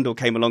Martin Brundle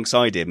came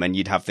alongside him and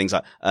you'd have things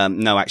like,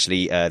 no,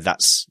 actually,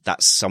 that's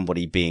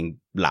somebody being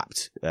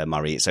lapped,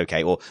 Murray, it's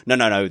okay. Or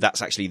no,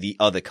 that's actually the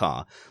other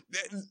car.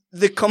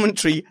 The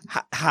commentary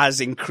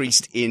has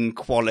increased in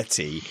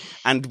quality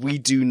and we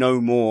do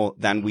know more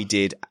than we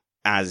did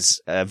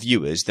as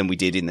viewers than we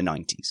did in the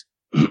 90s.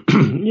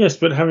 Yes,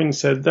 but having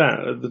said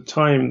that, at the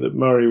time that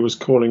Murray was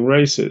calling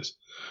races,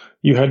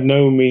 you had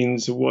no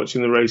means of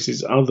watching the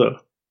races other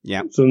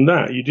than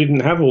that. You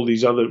didn't have all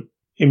these other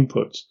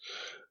inputs.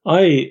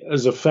 I,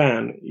 as a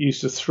fan,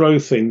 used to throw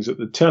things at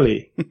the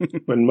telly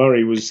when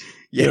Murray was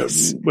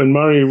when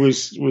Murray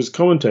was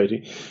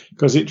commentating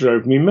because it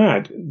drove me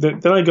mad.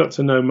 Then I got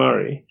to know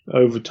Murray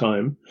over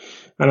time,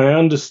 and I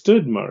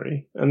understood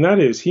Murray, and that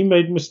is he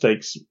made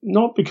mistakes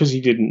not because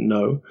he didn't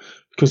know,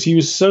 because he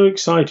was so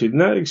excited. And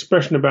that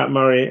expression about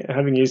Murray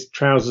having his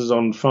trousers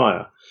on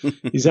fire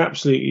is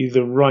absolutely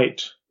the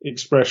right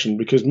expression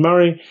because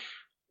Murray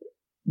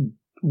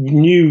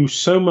knew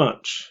so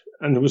much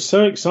and was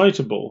so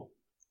excitable,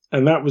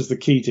 and that was the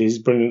key to his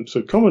brilliance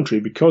of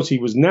commentary, because he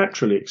was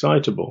naturally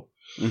excitable.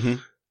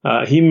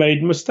 Mm-hmm. He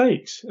made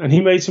mistakes, and he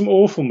made some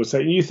awful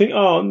mistakes. And you think,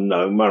 oh,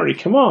 no, Murray,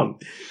 come on.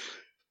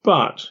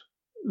 But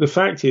the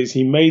fact is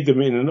he made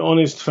them in an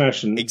honest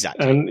fashion.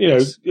 Exactly. And,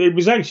 it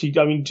was actually,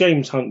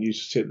 James Hunt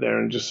used to sit there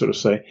and just sort of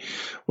say,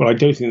 well, I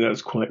don't think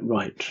that's quite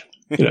right.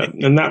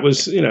 And that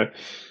was,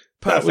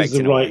 that was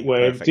the right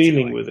way of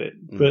dealing with it.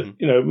 But,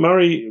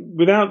 Murray,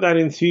 without that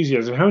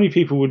enthusiasm, how many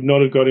people would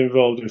not have got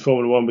involved in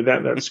Formula One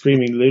without that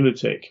screaming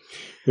lunatic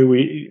who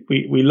we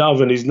love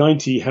and is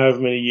 90 however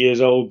many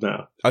years old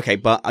now? Okay,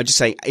 but I'll just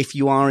say, if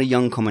you are a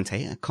young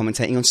commentator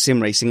commentating on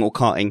sim racing or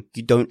karting,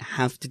 you don't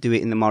have to do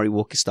it in the Murray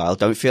Walker style.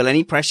 Don't feel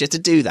any pressure to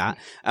do that.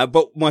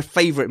 But my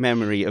favourite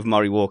memory of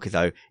Murray Walker,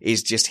 though,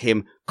 is just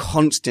him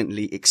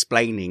constantly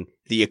explaining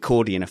the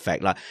accordion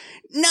effect. Like,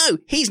 no,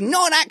 he's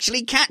not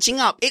actually catching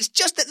up. It's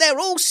just that they're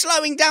all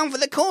slowing down for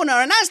the corner,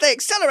 and as they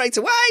accelerate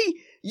away,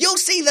 you'll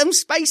see them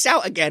space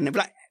out again. And be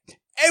like,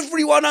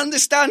 everyone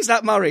understands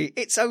that, Murray.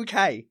 It's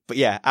okay. But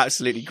yeah,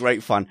 absolutely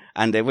great fun.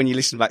 And when you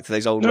listen back to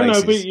those old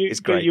races, it's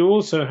great. But you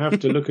also have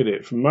to look at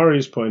it from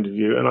Murray's point of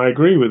view, and I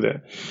agree with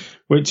it,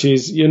 which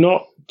is you're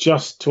not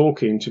just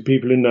talking to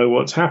people who know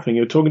what's happening.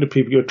 You're talking to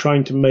people you're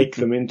trying to make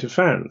them into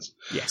fans.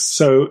 Yes.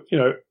 So,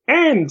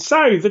 and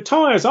so the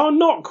tyres are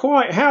not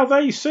quite how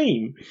they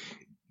seem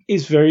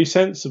is very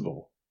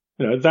sensible.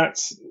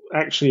 That's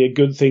actually a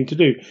good thing to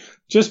do.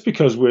 Just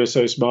because we're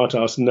so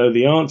smart-ass and know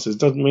the answers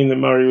doesn't mean that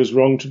Murray was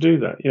wrong to do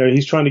that.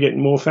 He's trying to get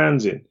more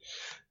fans in.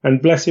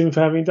 And bless him for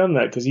having done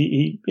that, because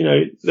he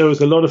there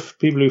was a lot of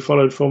people who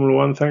followed Formula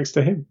One thanks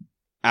to him.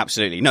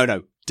 Absolutely.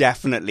 No,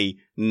 definitely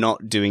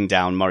not doing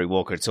down Murray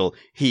Walker at all.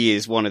 He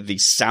is one of the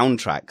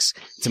soundtracks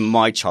to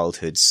my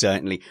childhood,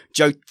 certainly.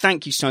 Joe,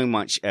 thank you so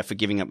much for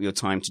giving up your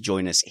time to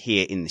join us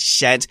here in the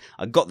shed.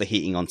 I got the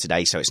heating on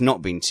today, so it's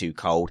not been too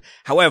cold.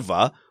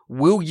 However,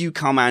 will you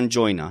come and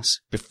join us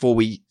before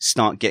we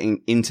start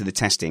getting into the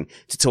testing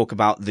to talk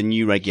about the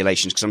new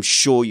regulations? Because I'm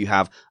sure you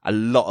have a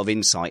lot of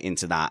insight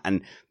into that.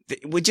 And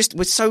we're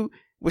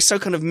so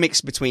kind of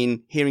mixed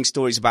between hearing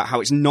stories about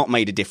how it's not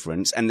made a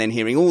difference and then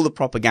hearing all the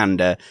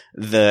propaganda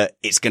that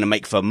it's going to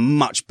make for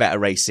much better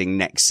racing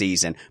next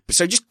season.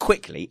 So just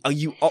quickly, are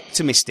you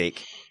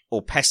optimistic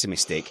or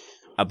pessimistic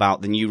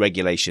about the new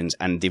regulations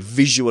and the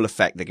visual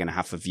effect they're going to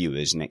have for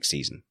viewers next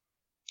season?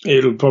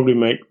 It'll probably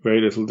make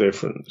very little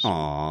difference.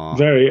 Aww.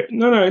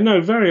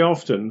 Very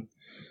often,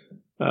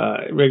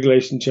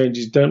 regulation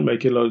changes don't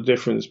make a lot of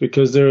difference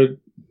because there are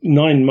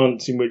 9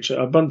 months in which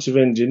a bunch of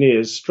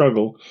engineers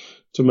struggle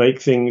to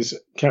make things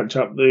catch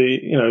up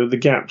the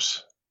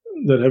gaps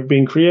that have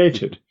been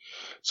created.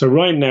 So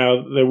right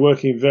now they're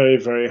working very,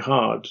 very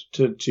hard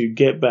to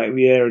get back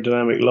the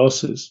aerodynamic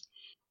losses.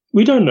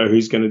 We don't know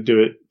who's going to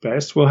do it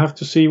best. We'll have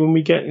to see when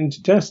we get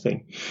into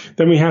testing.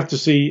 Then we have to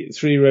see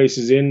 3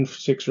 races in,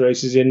 6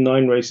 races in,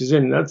 9 races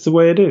in. That's the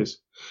way it is.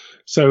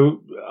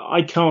 So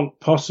I can't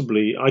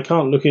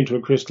look into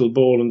a crystal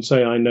ball and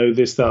say I know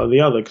this, that, or the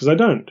other, because I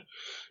don't.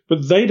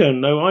 But they don't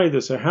know either,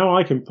 so how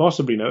I can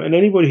possibly know? And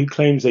anybody who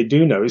claims they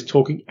do know is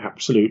talking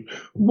absolute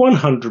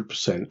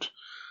 100%.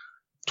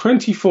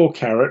 24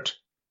 karat.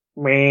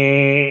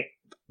 Meh.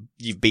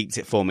 You've beaked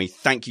it for me.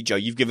 Thank you, Joe.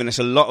 You've given us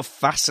a lot of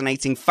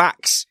fascinating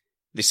facts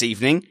this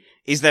evening.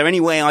 Is there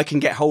any way I can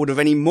get hold of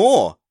any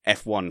more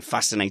F1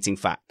 fascinating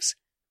facts?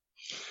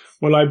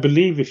 Well, I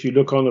believe if you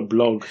look on a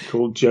blog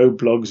called Joe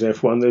Blogs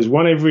F1, there's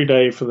one every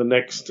day for the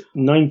next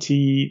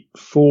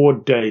 94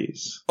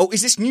 days. Oh,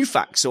 is this new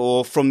facts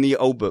or from the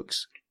old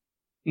books?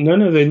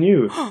 No, they're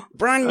new.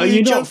 Brand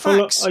new Joe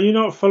facts. Are you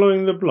not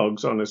following the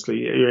blogs, honestly?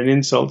 You're an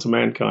insult to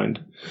mankind.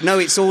 No,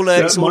 it's all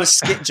a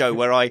skit, Joe,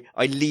 where I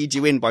lead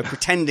you in by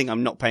pretending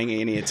I'm not paying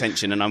any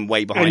attention and I'm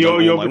way behind.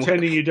 And you're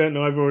pretending you don't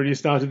know I've already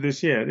started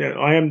this year. Yeah,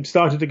 I am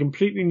started a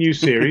completely new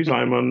series.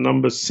 I'm on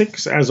number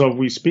 6 as of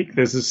we speak.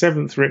 There's a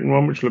 7th written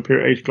one, which will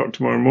appear at 8 o'clock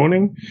tomorrow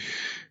morning.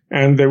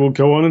 And they will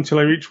go on until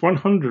I reach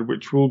 100,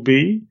 which will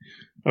be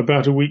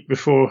about a week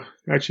before,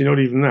 actually not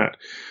even that,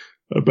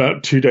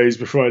 about 2 days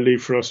before I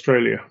leave for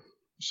Australia.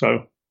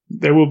 So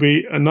there will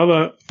be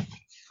 100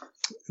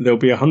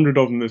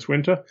 of them this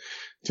winter,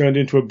 turned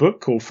into a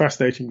book called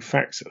Fascinating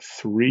Facts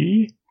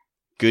 3.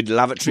 Good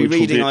lavatory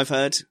reading, I've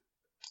heard.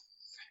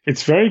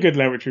 It's very good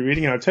lavatory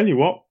reading. And I'll tell you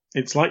what,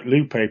 it's like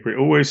loo paper. It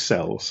always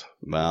sells.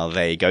 Well,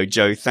 there you go,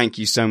 Joe. Thank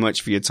you so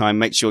much for your time.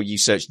 Make sure you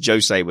search Joe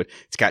Sayward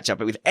to catch up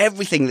with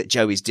everything that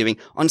Joe is doing.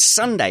 On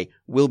Sunday,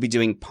 we'll be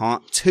doing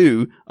part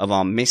 2 of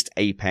our Missed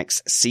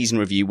Apex season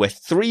review, where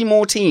 3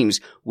 more teams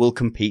will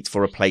compete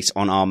for a place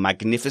on our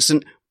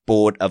magnificent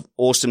board of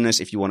awesomeness.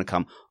 If you want to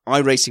come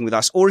iRacing with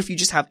us, or if you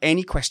just have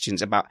any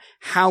questions about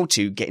how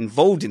to get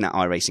involved in that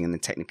iRacing and the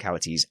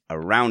technicalities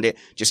around it,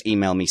 just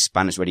email me,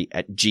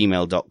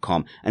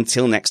 spannersready@gmail.com.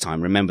 Until next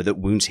time, remember that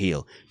wounds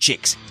heal,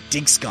 chicks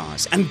dig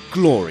scars, and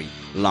glory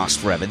lasts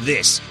forever.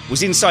 This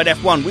was Inside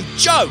F1 with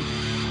Joe.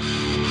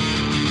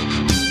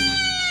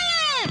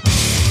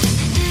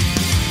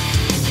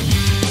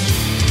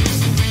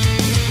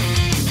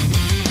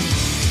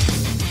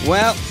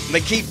 Well,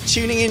 they keep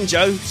tuning in,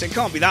 Joe, so it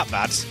can't be that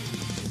bad.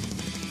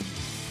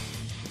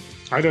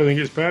 I don't think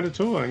it's bad at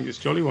all. I think it's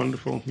jolly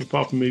wonderful,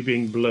 apart from me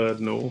being blurred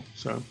and all.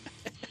 So,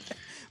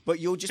 but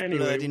you're just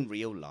blurred in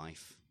real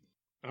life.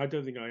 I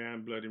don't think I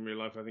am blurred in real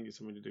life. I think it's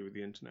something to do with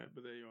the internet,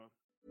 but there you are.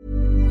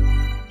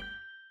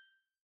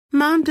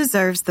 Mom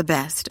deserves the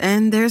best,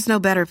 and there's no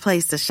better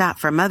place to shop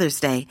for Mother's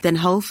Day than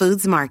Whole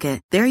Foods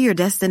Market. They're your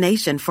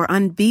destination for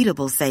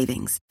unbeatable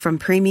savings, from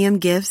premium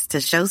gifts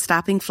to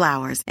show-stopping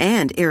flowers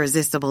and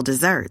irresistible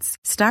desserts.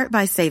 Start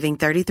by saving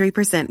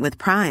 33% with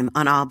Prime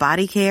on all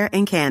body care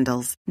and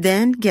candles.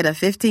 Then get a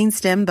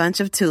 15-stem bunch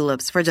of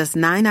tulips for just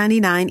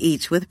 $9.99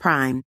 each with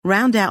Prime.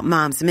 Round out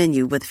Mom's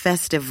menu with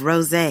festive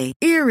rosé,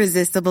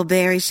 irresistible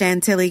berry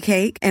chantilly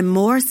cake, and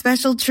more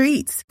special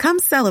treats. Come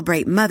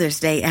celebrate Mother's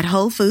Day at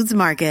Whole Foods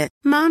Market.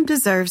 Mom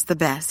deserves the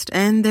best,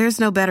 and there's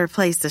no better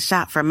place to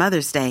shop for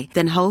Mother's Day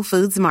than Whole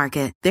Foods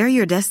Market. They're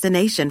your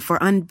destination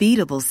for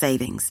unbeatable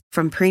savings,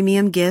 from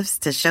premium gifts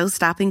to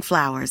show-stopping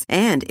flowers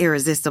and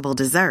irresistible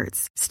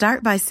desserts.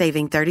 Start by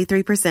saving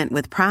 33%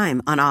 with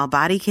Prime on all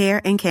body care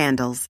and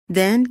candles.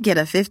 Then get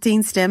a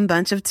 15-stem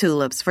bunch of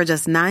tulips for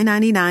just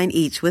 $9.99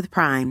 each with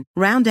Prime.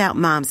 Round out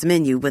Mom's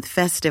menu with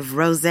festive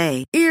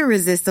rosé,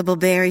 irresistible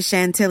berry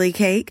chantilly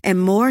cake, and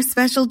more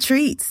special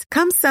treats.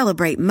 Come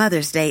celebrate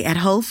Mother's Day at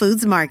Whole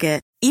Foods Market.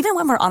 Even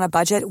when we're on a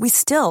budget, we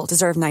still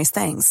deserve nice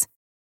things.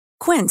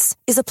 Quince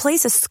is a place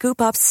to scoop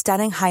up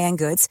stunning high-end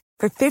goods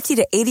for 50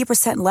 to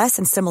 80% less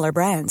than similar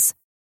brands.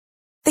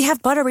 They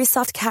have buttery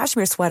soft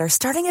cashmere sweaters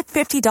starting at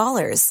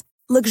 $50,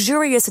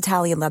 luxurious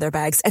Italian leather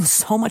bags, and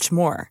so much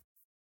more.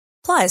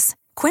 Plus,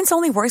 Quince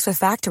only works with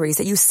factories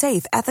that use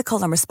safe,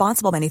 ethical, and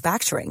responsible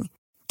manufacturing.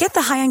 Get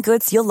the high-end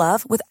goods you'll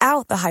love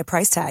without the high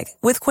price tag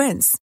with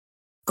Quince.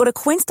 Go to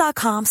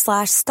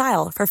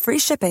quince.com/style for free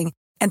shipping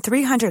and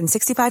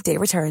 365-day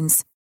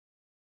returns.